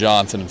Keegan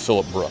Johnson and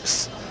Phillip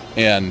Brooks.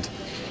 And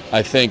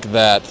I think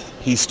that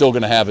he's still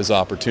going to have his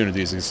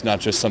opportunities. It's not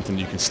just something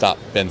you can stop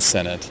Ben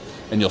Sinnott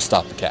and you'll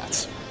stop the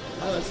Cats.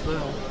 How is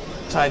the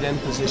tight end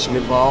position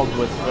involved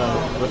with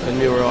the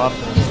newer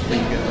offense for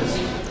you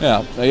guys?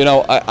 Yeah, you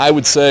know, I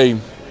would say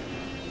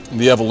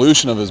the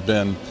evolution of it has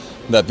been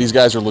that these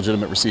guys are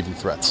legitimate receiving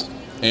threats,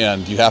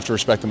 and you have to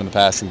respect them in the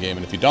passing game,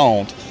 and if you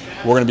don't,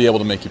 we're going to be able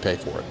to make you pay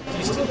for it. Do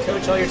you still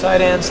coach all your tight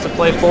ends to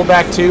play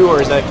fullback too,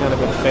 or is that kind of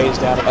been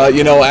phased out?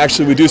 You know,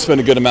 actually, we do spend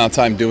a good amount of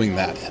time doing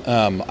that.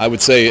 I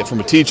would say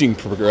from a teaching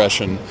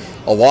progression,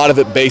 a lot of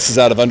it bases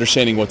out of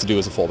understanding what to do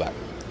as a fullback.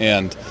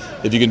 And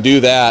if you can do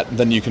that,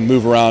 then you can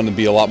move around and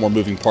be a lot more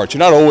moving parts. You're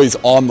not always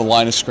on the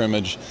line of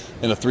scrimmage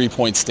in a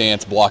three-point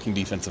stance blocking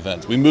defensive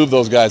ends. We move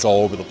those guys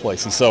all over the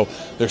place. And so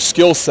their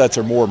skill sets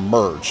are more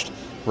merged,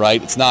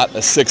 right? It's not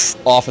a 6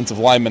 offensive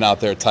lineman out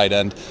there at tight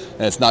end,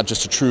 and it's not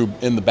just a true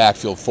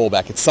in-the-backfield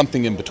fullback. It's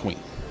something in between.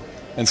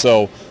 And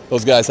so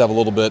those guys have a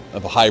little bit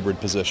of a hybrid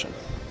position.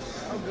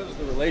 How good is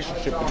the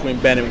relationship between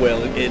Ben and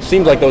Will? It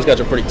seems like those guys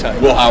are pretty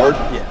tight. Will Howard?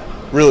 Yeah.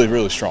 Really,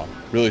 really strong.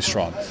 Really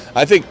strong.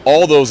 I think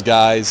all those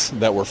guys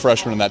that were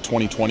freshmen in that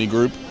 2020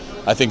 group,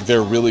 I think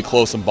they're really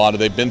close and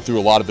bonded. They've been through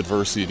a lot of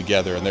adversity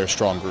together, and they're a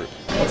strong group.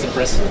 What's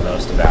impressed the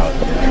most about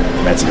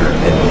Metzger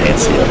and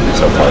Ancio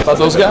so far? About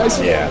those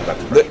guys? Yeah.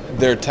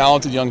 They're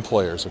talented young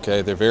players,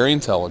 okay? They're very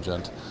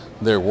intelligent.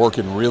 They're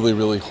working really,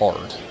 really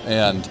hard.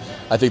 And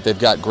I think they've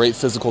got great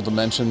physical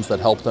dimensions that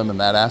help them in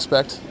that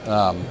aspect.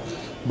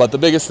 But the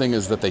biggest thing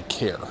is that they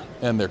care,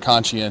 and they're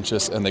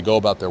conscientious, and they go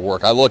about their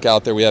work. I look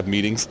out there, we have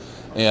meetings,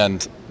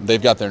 and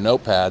they've got their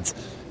notepads,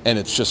 and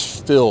it's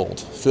just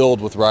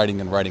filled with writing.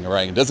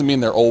 It doesn't mean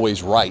they're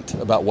always right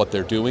about what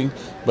they're doing,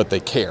 but they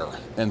care.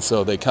 And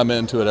so they come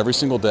into it every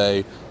single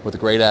day with a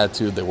great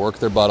attitude. They work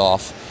their butt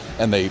off,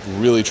 and they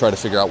really try to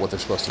figure out what they're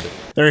supposed to do.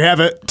 There you have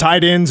it.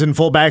 Tight ends and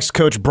fullbacks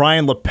coach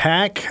Brian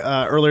LePack.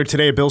 Earlier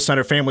today at Bill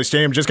Snyder Family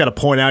Stadium. Just got to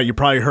point out, you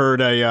probably heard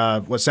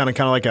what sounded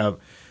kind of like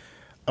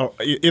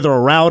either a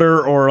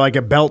router or like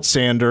a belt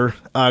sander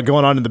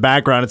going on in the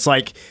background. It's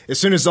like as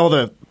soon as all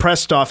the press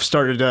stuff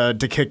started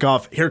to kick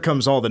off, here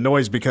comes all the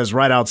noise because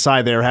right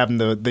outside they're having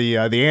the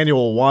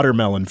annual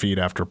watermelon feed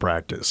after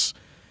practice.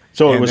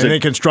 So and then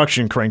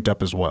construction cranked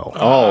up as well.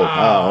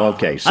 Oh,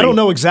 okay. See, I don't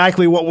know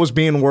exactly what was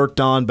being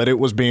worked on, but it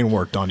was being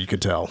worked on, you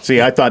could tell.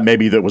 See, I thought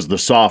maybe that was the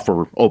saw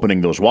for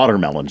opening those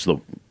watermelons.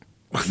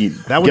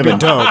 That would be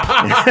dope.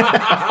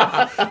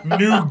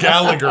 New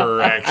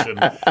Gallagher action.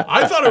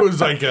 I thought it was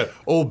like a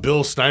old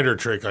Bill Snyder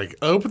trick, like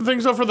open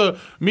things up for the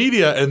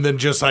media and then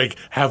just like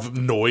have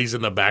noise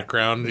in the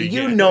background.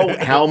 You know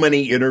how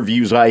many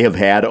interviews I have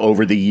had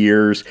over the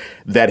years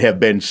that have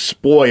been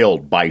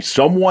spoiled by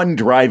someone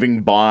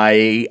driving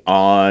by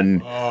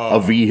on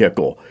a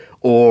vehicle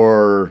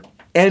or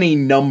any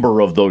number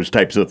of those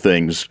types of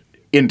things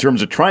in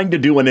terms of trying to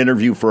do an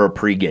interview for a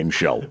pregame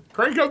show.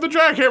 Crank up the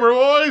jackhammer,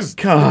 boys.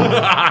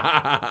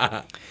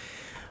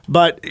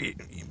 But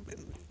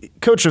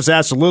Coach was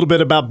asked a little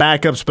bit about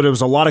backups, but it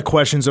was a lot of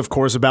questions, of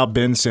course, about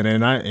Ben Sinnott.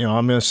 And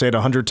I'm going to say it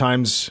 100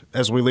 times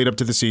as we lead up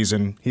to the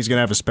season. He's going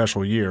to have a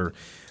special year.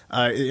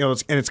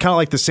 It's kind of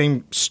like the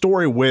same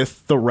story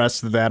with the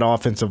rest of that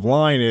offensive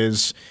line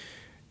is,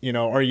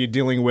 are you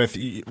dealing with,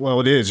 well,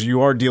 it is. You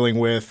are dealing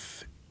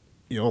with,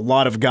 a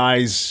lot of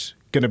guys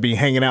going to be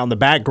hanging out in the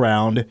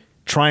background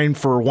trying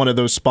for one of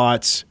those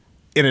spots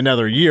in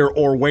another year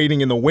or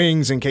waiting in the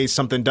wings in case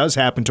something does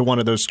happen to one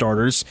of those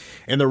starters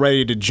and they're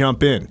ready to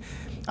jump in.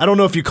 I don't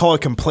know if you call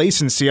it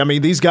complacency. I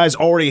mean, these guys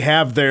already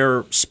have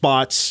their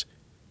spots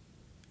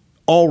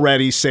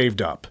already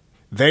saved up.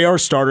 They are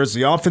starters.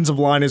 The offensive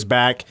line is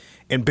back,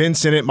 and Ben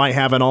Sinnott might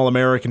have an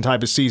All-American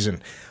type of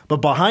season. But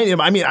behind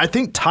him, I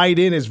think tight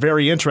end is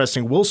very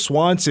interesting. Will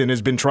Swanson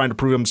has been trying to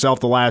prove himself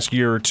the last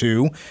year or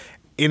two,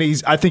 and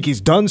I think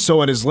he's done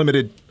so in his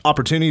limited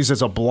opportunities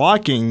as a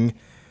blocking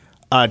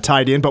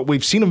tight end, but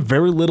we've seen him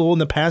very little in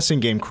the passing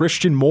game.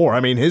 Christian Moore,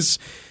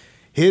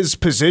 his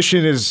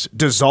position is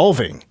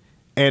dissolving,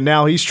 and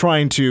now he's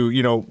trying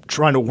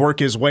to work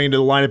his way into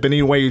the lineup in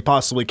any way he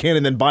possibly can.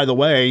 And then, by the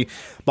way,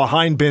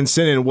 behind Ben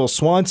Sinnott and Will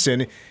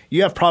Swanson,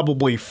 you have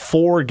probably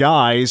 4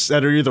 guys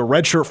that are either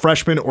redshirt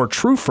freshmen or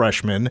true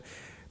freshmen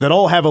that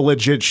all have a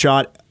legit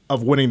shot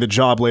of winning the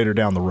job later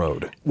down the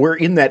road. We're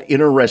in that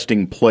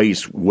interesting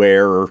place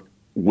where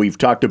we've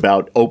talked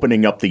about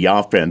opening up the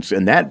offense,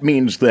 and that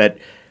means that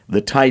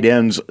the tight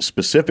ends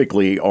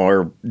specifically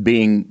are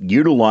being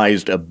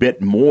utilized a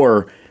bit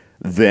more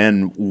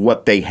than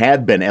what they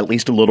had been, at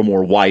least a little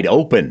more wide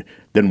open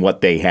than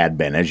what they had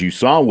been, as you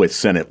saw with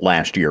Sinnott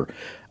last year.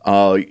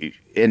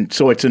 And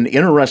so it's an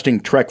interesting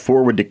trek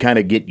forward to kind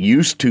of get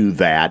used to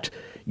that,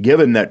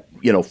 given that,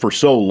 for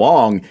so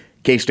long,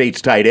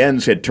 K-State's tight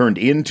ends had turned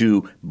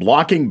into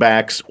blocking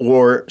backs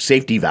or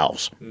safety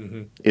valves,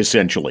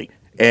 essentially,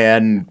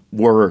 and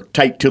were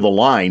tight to the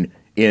line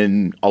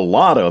in a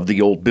lot of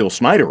the old Bill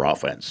Snyder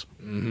offense.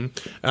 And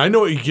I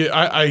know what you get.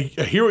 I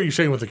hear what you're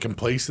saying with the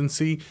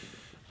complacency.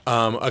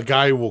 A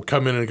guy will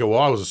come in and go, well,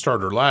 I was a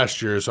starter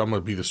last year, so I'm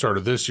going to be the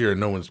starter this year, and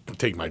no one's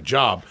take my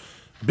job.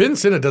 Ben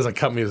Sinnott doesn't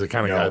cut me as the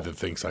kind of guy that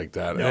thinks like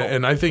that. No.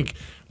 And I think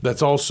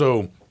that's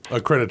also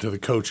a credit to the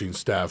coaching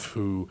staff,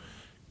 who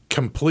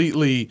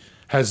completely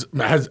has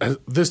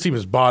this team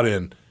has bought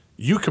in.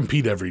 You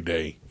compete every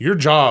day. Your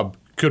job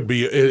could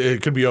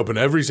be open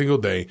every single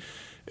day.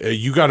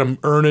 You got to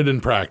earn it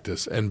in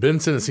practice. And Ben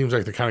Sinnott seems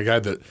like the kind of guy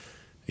that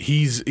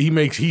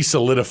he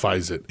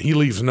solidifies it. He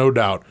leaves no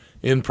doubt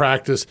in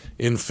practice,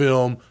 in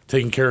film,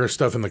 taking care of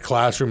stuff in the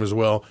classroom as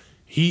well.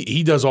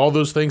 He does all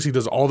those things. He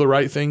does all the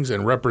right things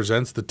and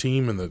represents the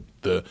team and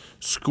the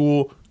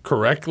school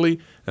correctly.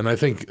 And I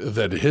think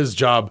that his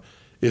job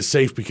is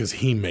safe because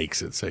he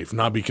makes it safe,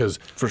 not because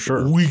for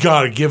sure we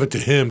got to give it to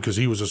him because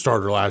he was a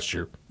starter last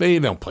year. They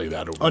don't play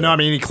that over there.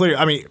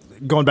 No,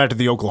 going back to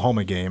the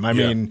Oklahoma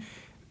game,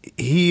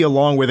 he,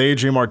 along with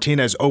Adrian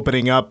Martinez,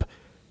 opening up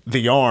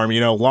the arm,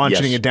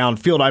 launching it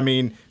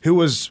downfield. Who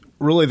was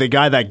really the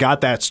guy that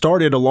got that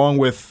started along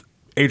with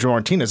Adrian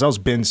Martinez? That was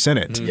Ben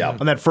Sinnott.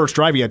 On that first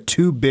drive, he had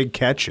 2 big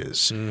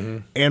catches.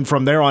 And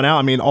from there on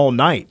out, all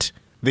night,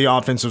 the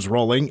offense was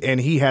rolling, and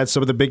he had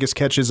some of the biggest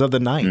catches of the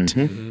night.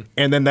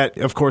 And then that,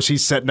 of course,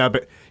 he's setting up,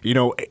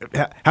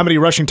 how many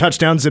rushing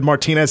touchdowns did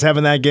Martinez have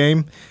in that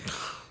game?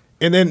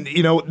 And then,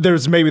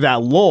 there's maybe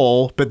that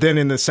lull, but then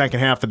in the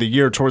second half of the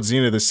year, towards the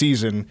end of the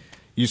season,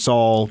 you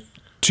saw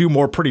 2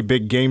 more pretty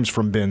big games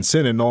from Ben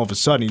Sinnott, and all of a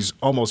sudden he's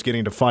almost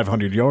getting to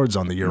 500 yards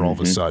on the year all of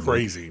a sudden.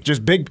 Crazy.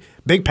 Just big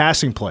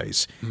passing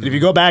plays. And if you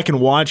go back and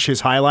watch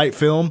his highlight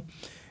film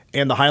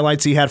and the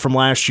highlights he had from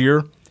last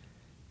year,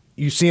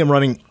 you see him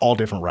running all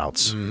different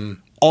routes.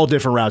 All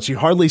different routes. You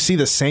hardly see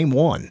the same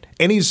one.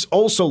 And he's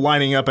also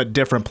lining up at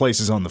different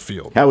places on the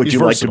field. How would you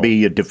like to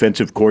be a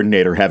defensive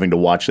coordinator having to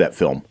watch that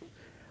film?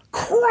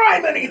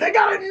 Criminy, they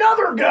got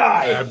another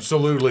guy.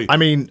 Absolutely.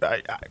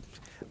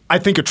 I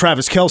think of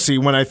Travis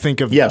Kelce when I think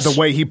of the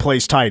way he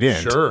plays tight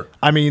end. Sure.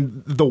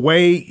 The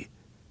way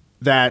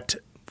that,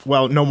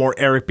 no more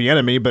Eric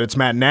Bieniemy, but it's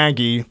Matt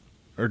Nagy,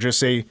 or just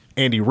say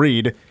Andy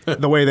Reid,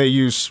 the way they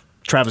use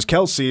Travis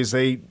Kelce is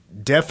they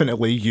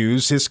definitely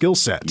use his skill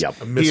set.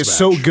 He is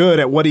so good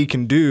at what he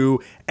can do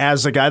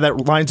as a guy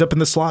that lines up in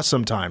the slot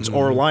sometimes,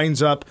 or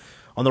lines up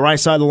on the right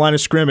side of the line of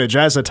scrimmage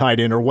as a tight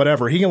end or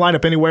whatever. He can line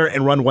up anywhere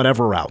and run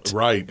whatever route.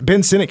 Right.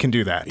 Ben Sinnott can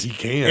do that. He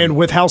can. And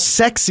with how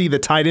sexy the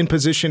tight end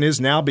position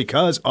is now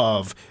because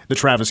of the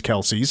Travis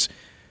Kelces,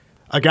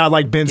 a guy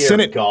like Ben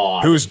Sinnott,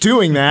 who's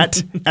doing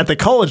that at the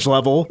college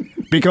level,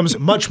 becomes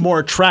much more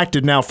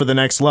attractive now for the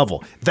next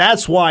level.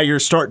 That's why you're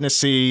starting to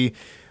see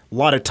a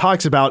lot of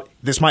talks about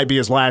this might be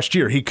his last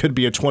year. He could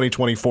be a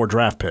 2024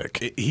 draft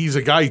pick. He's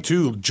a guy,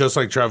 too, just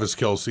like Travis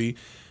Kelce,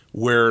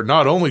 where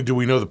not only do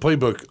we know the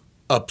playbook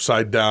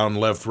upside down,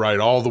 left, right,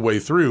 all the way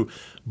through,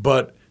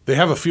 but they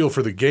have a feel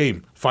for the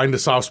game. Find a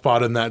soft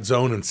spot in that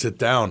zone and sit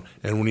down.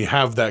 And when you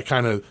have that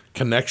kind of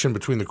connection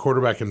between the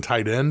quarterback and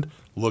tight end,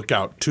 look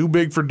out. Too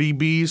big for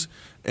DBs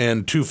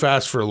and too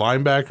fast for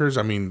linebackers.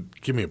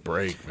 Give me a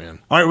break, man.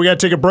 All right, we got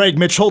to take a break.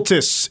 Mitch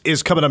Holthus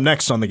is coming up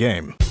next on The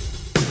Game.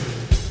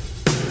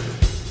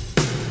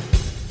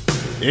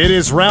 It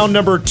is round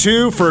number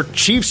 2 for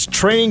Chiefs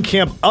training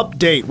camp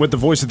update with the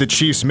voice of the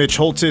Chiefs, Mitch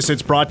Holthus.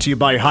 It's brought to you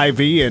by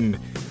Hy-Vee and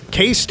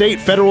K-State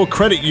Federal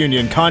Credit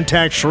Union.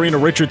 Contact Sharina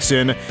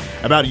Richardson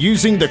about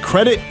using the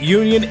Credit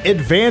Union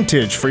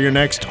Advantage for your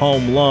next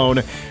home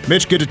loan.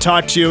 Mitch, good to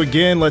talk to you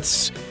again.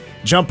 Let's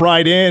jump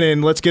right in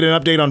and let's get an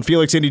update on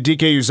Felix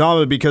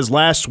Anudike-Uzomah, because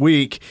last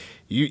week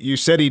you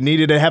said he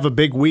needed to have a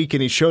big week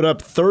and he showed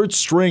up 3rd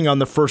string on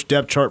the first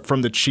depth chart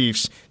from the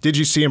Chiefs. Did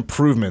you see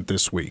improvement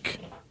this week?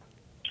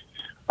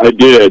 I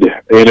did,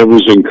 and it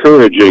was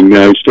encouraging.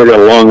 We still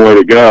got a long way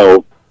to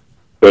go,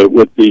 But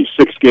with the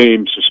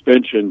 6-game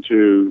suspension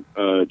to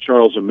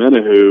Charles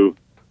Omenihu,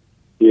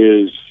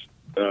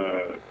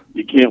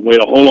 you can't wait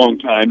a whole long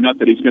time. Not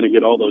that he's going to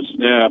get all those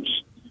snaps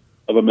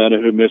of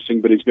Omenihu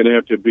missing, but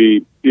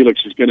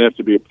Felix is going to have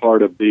to be a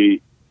part of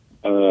the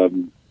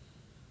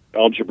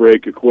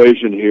algebraic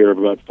equation here of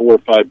about 4 or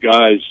 5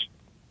 guys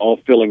all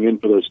filling in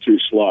for those 2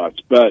 slots.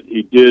 But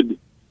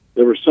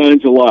there were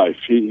signs of life.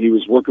 He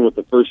was working with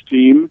the first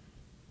team,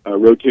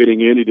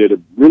 rotating in. He did a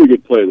really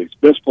good play. His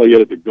best play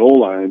yet at the goal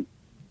line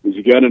was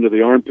he got into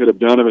the armpit of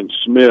Donovan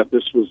Smith.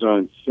 This was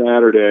on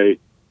Saturday,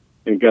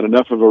 and got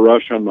enough of a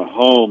rush on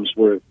Mahomes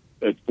where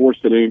it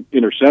forced an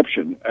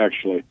interception,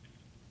 actually.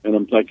 And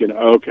I'm thinking,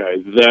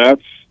 okay,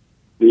 that's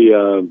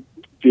the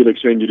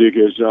Felix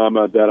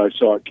Anudike-Uzomah that I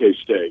saw at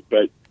K-State.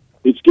 But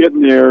it's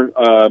getting there.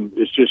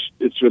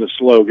 It's been a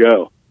slow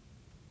go.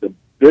 The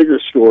bigger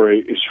story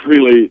is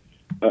really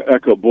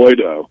Echo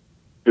Boydo,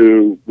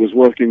 who was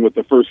working with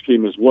the first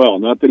team as well.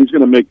 Not that he's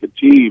going to make the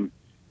team,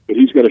 but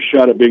he's got a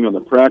shot at being on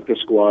the practice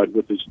squad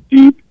with as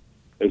deep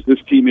as this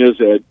team is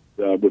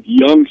with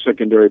young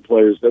secondary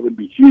players. That would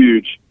be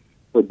huge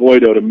for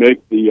Boydo to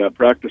make the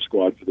practice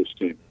squad for this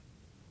team.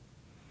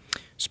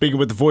 Speaking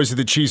with the voice of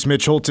the Chiefs,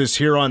 Mitch Holthus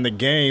here on the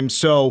game.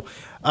 So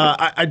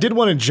I did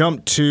want to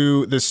jump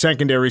to the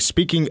secondary.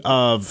 Speaking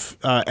of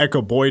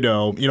Echo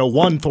Boydo,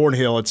 Juan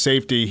Thornhill at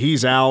safety,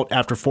 he's out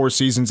after 4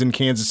 seasons in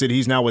Kansas City.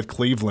 He's now with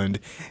Cleveland.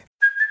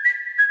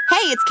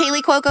 Hey, it's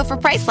Kaylee Cuoco for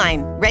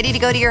Priceline. Ready to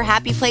go to your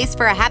happy place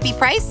for a happy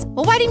price?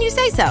 Well, why didn't you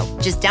say so?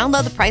 Just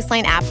download the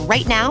Priceline app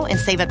right now and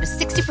save up to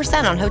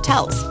 60% on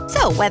hotels.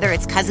 So whether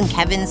it's Cousin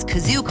Kevin's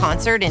Kazoo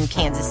Concert in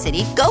Kansas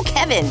City, go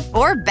Kevin,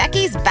 or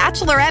Becky's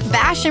Bachelorette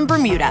Bash in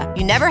Bermuda,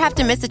 you never have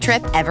to miss a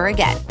trip ever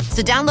again.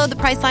 So download the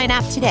Priceline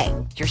app today.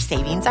 Your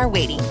savings are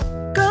waiting.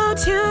 Go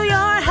to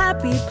your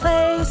happy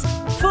place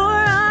for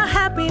a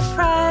happy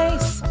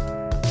price.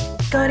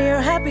 Go to your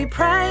happy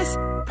price,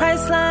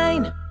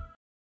 Priceline.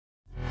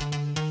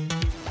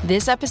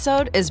 This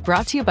episode is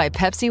brought to you by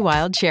Pepsi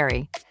Wild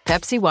Cherry.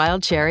 Pepsi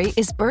Wild Cherry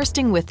is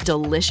bursting with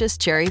delicious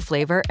cherry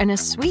flavor and a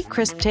sweet,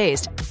 crisp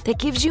taste that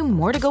gives you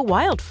more to go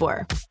wild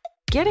for.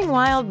 Getting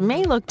wild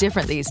may look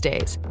different these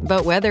days,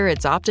 but whether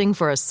it's opting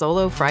for a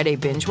solo Friday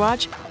binge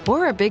watch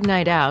or a big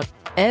night out,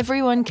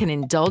 everyone can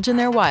indulge in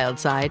their wild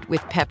side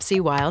with Pepsi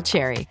Wild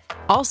Cherry.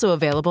 Also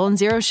available in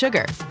Zero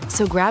Sugar.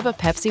 So grab a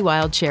Pepsi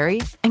Wild Cherry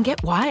and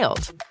get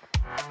wild.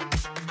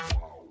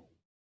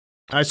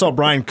 I saw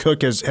Brian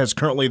Cook has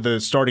currently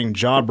the starting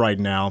job right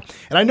now.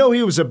 And I know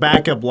he was a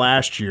backup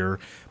last year,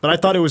 but I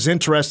thought it was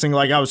interesting.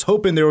 Like, I was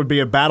hoping there would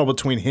be a battle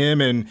between him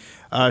and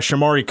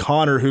Shamari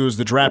Connor, who is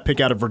the draft pick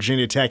out of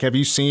Virginia Tech. Have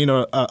you seen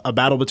a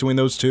battle between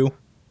those two?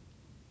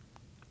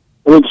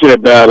 I wouldn't say a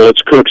battle.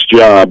 It's Cook's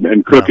job,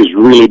 and Cook has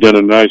really done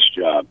a nice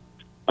job.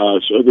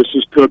 So this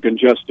is Cook and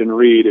Justin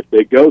Reed. If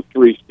they go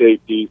 3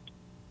 safeties,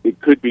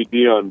 it could be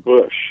Deion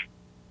Bush,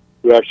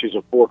 who actually is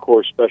a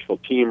 4-core special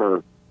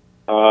teamer.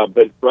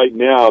 But right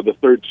now, the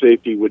 3rd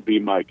safety would be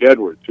Mike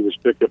Edwards, who was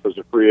picked up as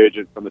a free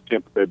agent from the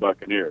Tampa Bay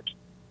Buccaneers.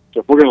 So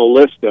if we're going to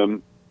list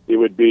them, it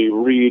would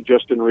be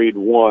Justin Reed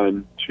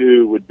 1,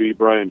 2 would be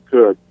Brian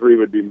Cook, 3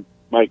 would be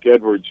Mike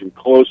Edwards, and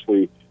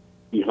closely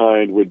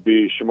behind would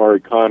be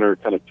Shamari Connor,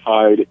 kind of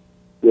tied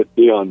with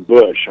Deion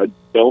Bush. I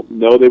don't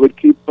know they would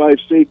keep 5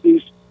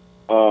 safeties.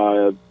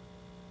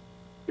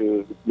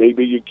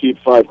 Maybe you keep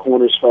 5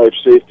 corners, 5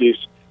 safeties.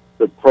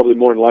 But probably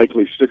more than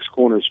likely 6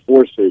 corners,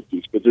 4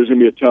 safeties. But there's going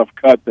to be a tough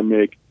cut to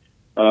make,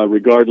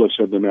 regardless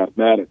of the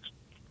mathematics.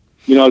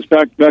 It's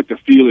back to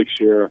Felix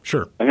here.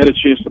 Sure. I had a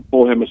chance to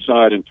pull him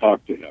aside and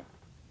talk to him.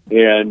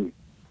 And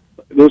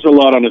there's a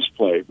lot on his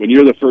plate. When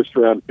you're the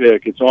first-round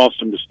pick, it's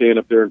awesome to stand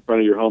up there in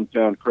front of your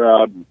hometown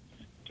crowd and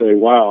say,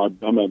 wow,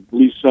 I'm a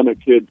Lee Summit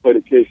kid, played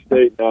at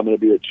K-State, now I'm going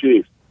to be a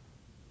Chief.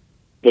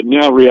 But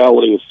now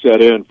reality is set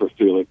in for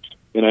Felix.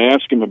 And I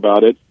asked him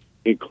about it,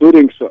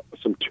 including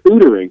some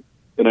tutoring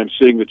that I'm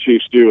seeing the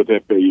Chiefs do with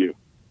FAU.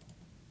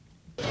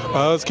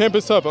 This camp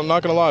is tough, I'm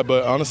not going to lie,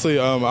 but honestly,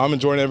 I'm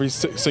enjoying every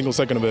single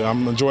second of it.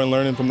 I'm enjoying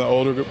learning from the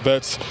older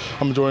vets.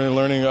 I'm enjoying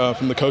learning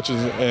from the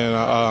coaches, and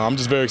I'm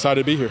just very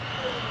excited to be here.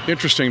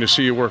 Interesting to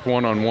see you work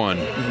one-on-one.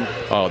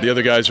 The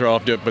other guys are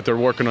off, but they're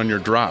working on your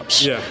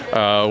drops.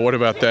 Yeah. What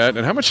about that?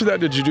 And how much of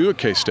that did you do at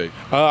K-State?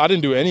 I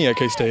didn't do any at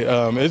K-State.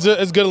 It's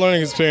a good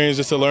learning experience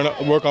just to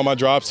work on my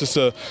drops, just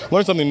to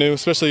learn something new,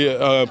 especially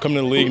coming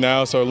to the league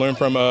now. So I learned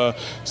from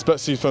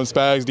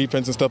Spags,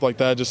 defense and stuff like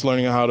that, just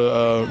learning how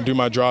to do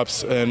my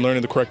drops and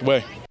learning the correct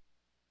way.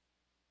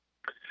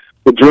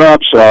 The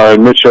drops are,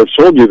 and Mitch, I've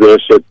told you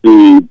this, that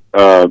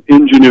the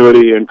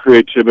ingenuity and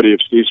creativity of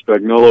Steve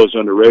Spagnuolo is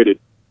underrated.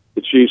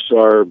 The Chiefs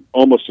are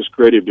almost as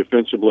creative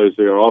defensively as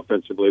they are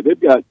offensively. They've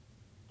got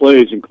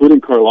plays,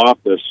 including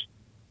Karlaftis,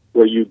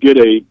 where you get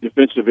a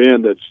defensive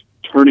end that's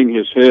turning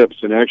his hips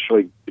and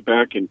actually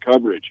back in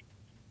coverage.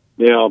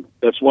 Now,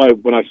 that's why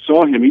when I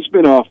saw him,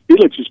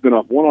 Felix has been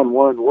off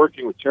one-on-one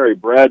working with Terry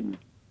Braden,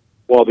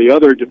 while the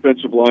other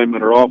defensive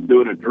linemen are off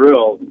doing a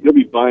drill. He'll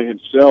be by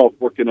himself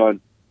working on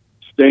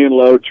staying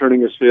low,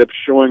 turning his hips,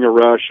 showing a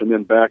rush, and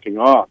then backing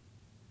off.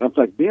 And I'm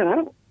like,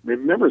 man,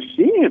 remember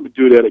seeing him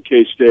do that at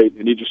K-State,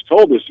 and he just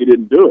told us he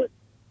didn't do it.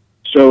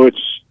 So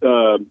it's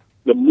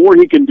the more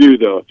he can do,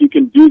 though. If he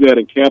can do that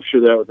and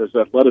capture that with his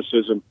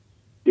athleticism,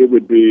 it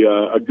would be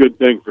a good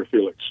thing for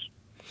Felix.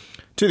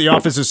 To the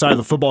offensive side of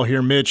the football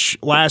here, Mitch,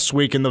 last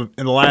week in the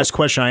last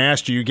question I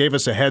asked you, you gave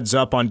us a heads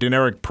up on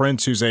Deneric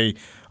Prince, who's a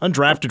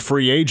undrafted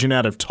free agent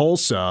out of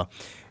Tulsa.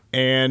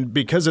 And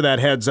because of that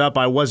heads up,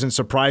 I wasn't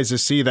surprised to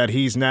see that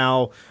he's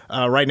now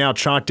right now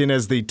chalked in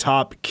as the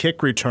top kick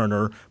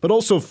returner, but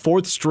also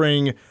fourth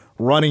string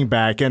running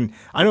back. And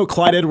I know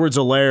Clyde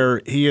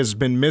Edwards-Helaire, he has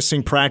been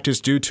missing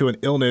practice due to an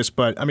illness,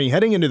 but I mean,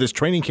 heading into this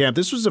training camp,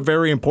 this was a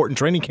very important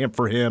training camp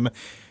for him,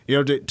 you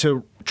know,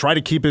 to try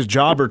to keep his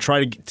job or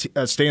try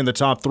to stay in the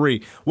top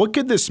three. What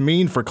could this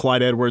mean for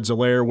Clyde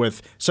Edwards-Helaire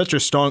with such a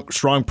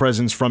strong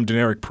presence from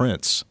Deneric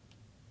Prince?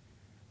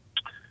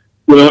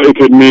 Well, it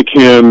could make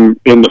him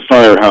in the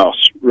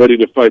firehouse, ready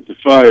to fight the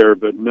fire,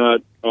 but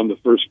not on the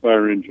first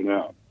fire engine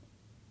out.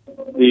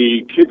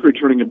 The kick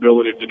returning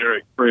ability of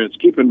Deneric Prince,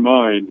 keep in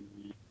mind,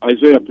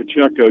 Isaiah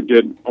Pacheco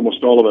did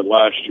almost all of it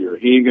last year.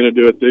 He ain't going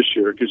to do it this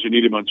year because you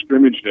need him on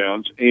scrimmage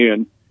downs,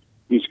 and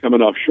he's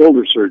coming off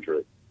shoulder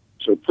surgery.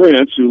 So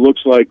Prince, who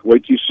looks like,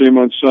 wait till you see him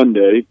on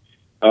Sunday,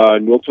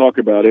 and we'll talk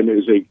about him,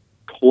 is a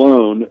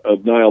clone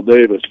of Niall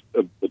Davis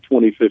of the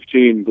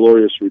 2015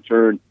 glorious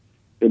return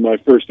in my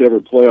first ever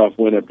playoff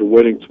win after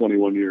waiting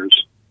 21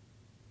 years.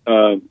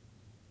 But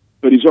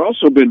he's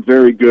also been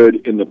very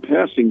good in the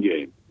passing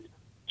game.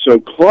 So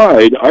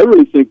Clyde, I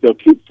really think they'll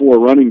keep 4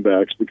 running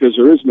backs because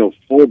there is no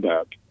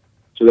fullback.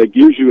 So that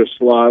gives you a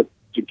slot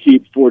to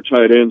keep 4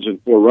 tight ends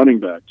and 4 running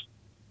backs.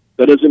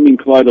 That doesn't mean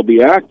Clyde will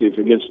be active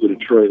against the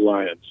Detroit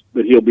Lions,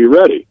 but he'll be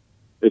ready.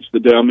 It's the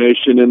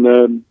Dalmatian in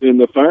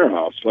the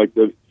firehouse,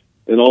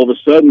 and all of a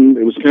sudden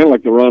it was kind of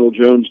like the Ronald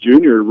Jones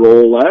Jr.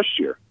 role last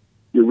year.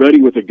 You're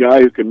ready with a guy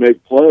who can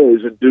make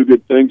plays and do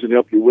good things and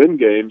help you win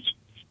games,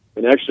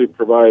 and actually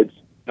provides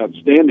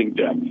outstanding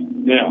depth.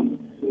 Now,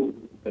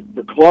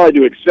 for Clyde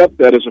to accept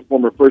that as a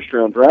former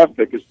first-round draft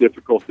pick is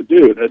difficult to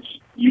do. That's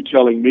you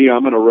telling me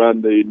I'm going to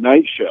run the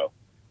night show.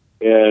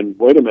 And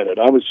wait a minute,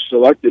 I was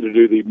selected to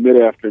do the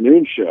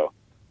mid-afternoon show.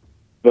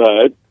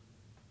 But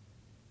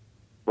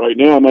right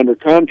now I'm under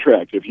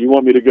contract. If you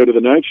want me to go to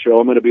the night show,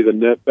 I'm going to be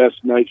the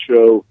best night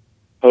show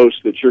host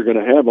that you're going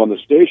to have on the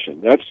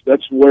station.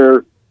 That's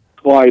where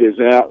Clyde is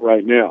at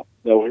right now.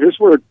 Now, here's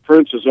where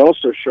Prince is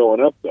also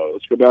showing up, though.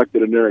 Let's go back to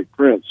Deneric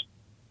Prince.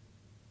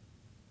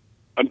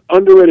 An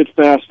underrated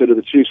facet of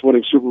the Chiefs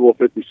winning Super Bowl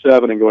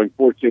 57 and going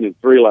 14-3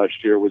 last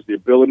year was the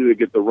ability to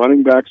get the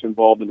running backs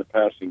involved in the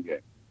passing game.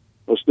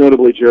 Most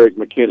notably, Jerick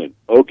McKinnon.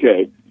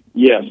 Okay,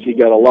 yes, he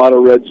got a lot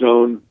of red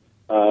zone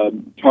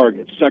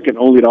targets, second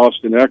only to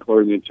Austin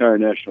Eckler in the entire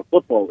National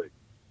Football League.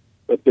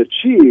 But the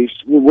Chiefs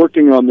were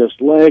working on this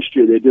last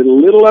year. They did a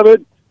little of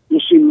it.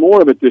 You'll see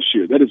more of it this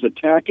year. That is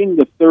attacking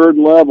the third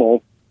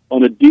level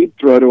on a deep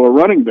throw to a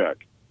running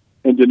back.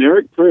 And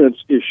Deneric Prince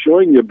is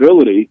showing the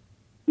ability,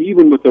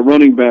 even with the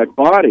running back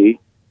body,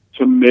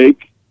 to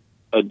make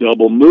a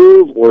double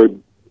move or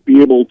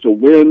be able to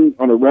win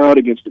on a route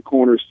against a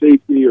corner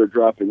safety or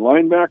dropping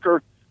linebacker,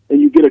 and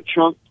you get a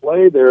chunk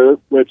play there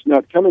where it's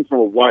not coming from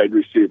a wide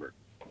receiver.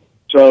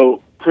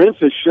 So Prince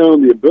has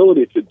shown the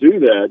ability to do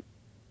that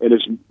and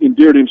has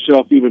endeared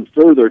himself even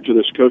further to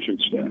this coaching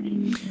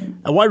staff.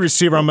 A wide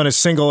receiver, I'm going to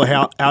single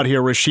out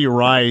here Rashee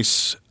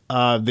Rice,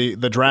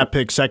 the draft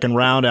pick second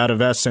round out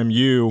of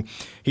SMU.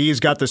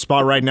 He's got the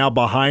spot right now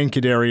behind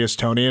Kadarius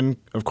Toney, and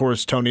of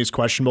course Toney's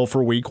questionable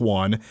for week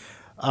 1.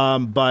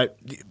 But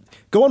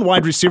going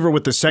wide receiver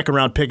with the second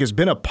round pick has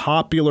been a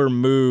popular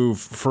move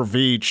for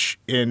Veach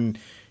in,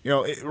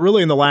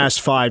 really in the last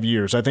 5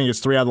 years. I think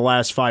it's 3 out of the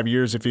last 5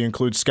 years if you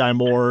include Sky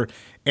Moore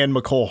and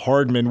McCole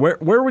Hardman.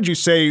 Where would you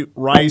say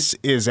Rice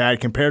is at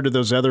compared to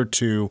those other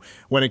two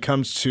when it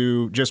comes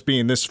to just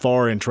being this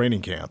far in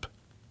training camp?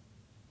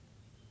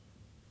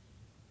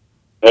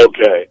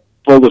 Okay.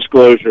 Full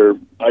disclosure,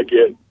 I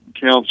get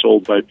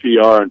counseled by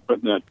PR and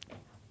putting that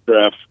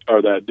draft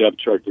or that depth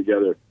chart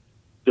together.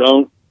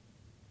 Don't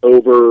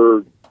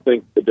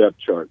overthink the depth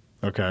chart.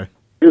 Okay.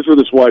 Here's where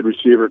this wide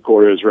receiver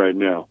core is right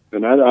now.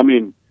 And I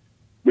mean,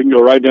 we can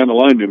go right down the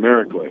line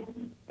numerically.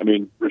 I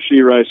mean,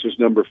 Rashee Rice is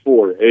number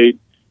 4. 8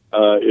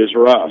 is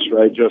Ross,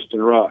 right?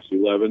 Justin Ross.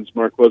 11's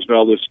Marquez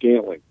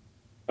Valdes-Scantling.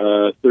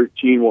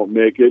 13 won't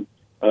make it.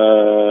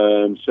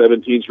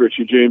 17's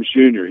Richie James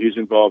Jr. He's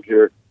involved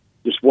here.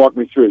 Just walk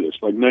me through this.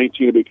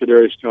 19 will be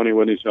Kadarius Toney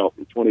when he's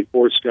healthy.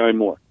 24, Sky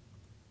Moore.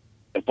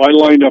 If I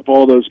lined up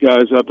all those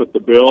guys up at the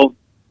bill,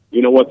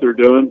 you know what they're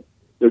doing?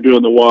 They're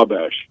doing the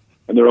Wabash.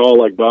 And they're all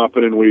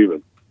bopping and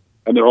weaving.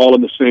 And they're all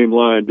in the same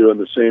line doing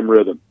the same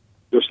rhythm,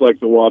 just like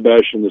the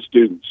Wabash and the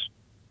students.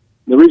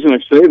 And the reason I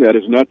say that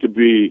is not to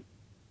be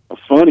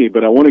funny,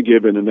 but I want to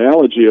give an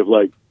analogy of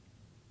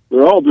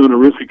they're all doing a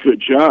really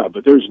good job,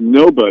 but there's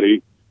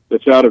nobody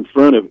that's out in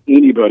front of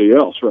anybody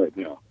else right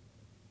now.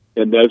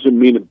 And that doesn't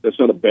mean that's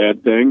not a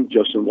bad thing.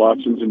 Justin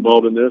Watson's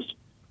involved in this.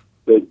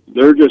 That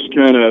they're just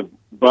kind of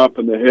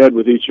bopping the head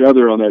with each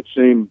other on the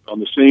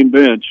same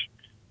bench,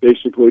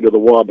 basically to the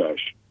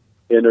Wabash.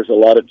 and there's a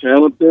lot of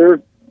talent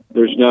there.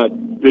 There's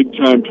not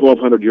big-time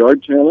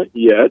 1,200-yard talent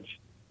yet,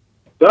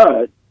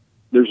 but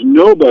there's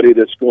nobody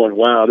that's going,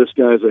 wow, this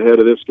guy's ahead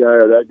of this guy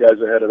or that guy's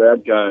ahead of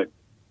that guy.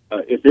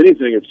 If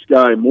anything, it's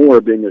Sky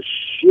Moore being a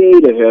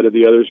shade ahead of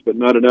the others, but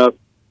not enough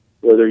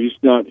whether he's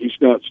not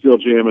still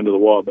jamming to the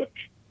Wabash.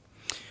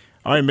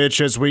 All right, Mitch,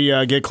 as we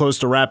get close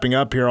to wrapping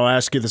up here, I'll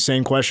ask you the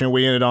same question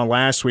we ended on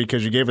last week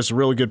because you gave us a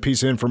really good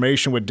piece of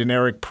information with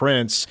Deneric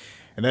Prince,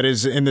 and that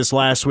is in this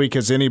last week,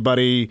 has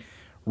anybody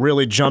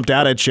really jumped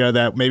out at you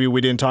that maybe we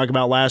didn't talk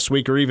about last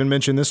week or even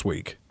mention this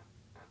week?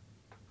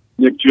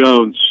 Nick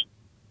Jones,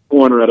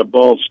 corner out of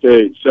Ball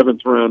State,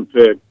 7th-round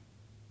pick.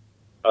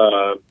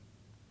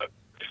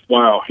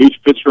 Wow, he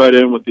fits right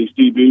in with these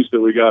DBs that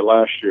we got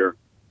last year.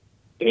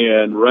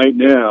 And right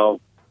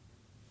now,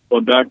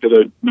 going back to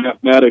the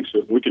mathematics,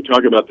 we could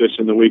talk about this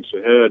in the weeks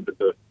ahead,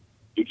 but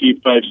you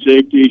keep 5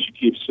 safeties, you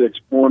keep 6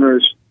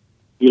 corners.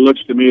 He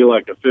looks to me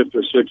like a 5th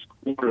or 6th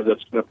corner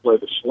that's going to play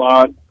the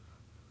slot.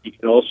 He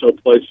can also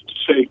play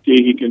some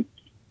safety.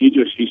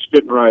 He's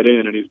fitting right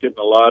in, and he's getting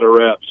a lot of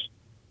reps.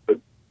 But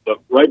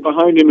right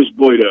behind him is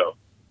Boydo.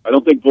 I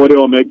don't think Boydo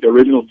will make the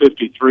original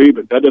 53,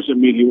 but that doesn't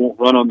mean he won't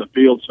run on the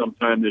field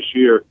sometime this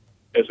year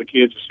as a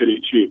Kansas City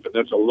Chief. And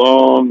that's a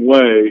long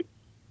way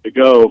to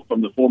go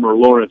from the former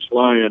Lawrence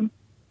Lion.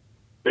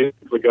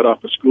 Basically got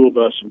off the school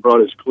bus and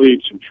brought his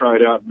cleats and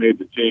tried out and made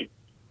the team.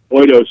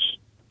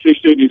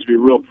 K-State needs to be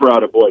real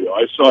proud of Boydo.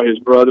 I saw his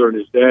brother and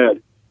his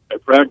dad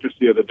at practice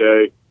the other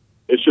day.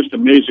 It's just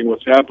amazing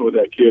what's happened with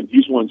that kid.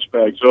 He's won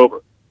Spags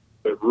over.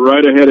 But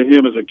right ahead of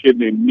him is a kid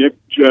named Nick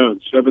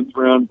Jones,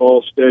 7th-round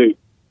Ball State,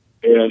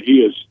 and he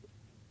is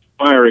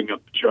firing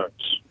up the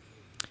charts.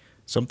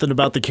 Something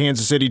about the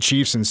Kansas City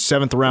Chiefs and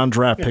 7th-round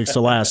draft picks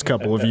the last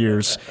couple of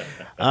years.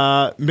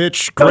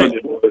 Mitch, great.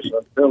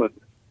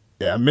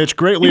 Yeah, Mitch,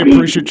 greatly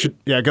appreciate you.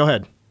 Yeah, go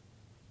ahead.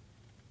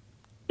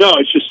 No,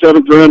 it's just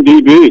 7th-round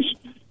DBs.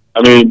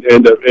 I mean,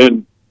 and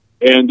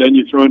then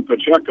you throw in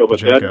Pacheco,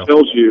 but that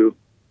tells you,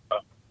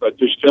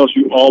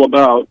 all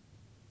about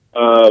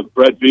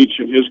Brett Veach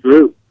and his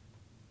group.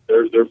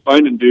 They're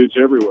finding dudes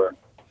everywhere.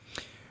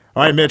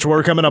 All right, Mitch,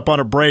 we're coming up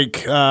on a break.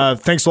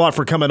 Thanks a lot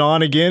for coming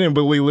on again, and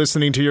we'll be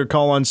listening to your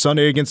call on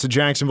Sunday against the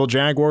Jacksonville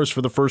Jaguars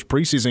for the first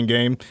preseason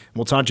game.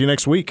 We'll talk to you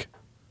next week.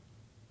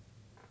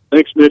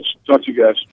 Thanks, Mitch. Talk to you guys.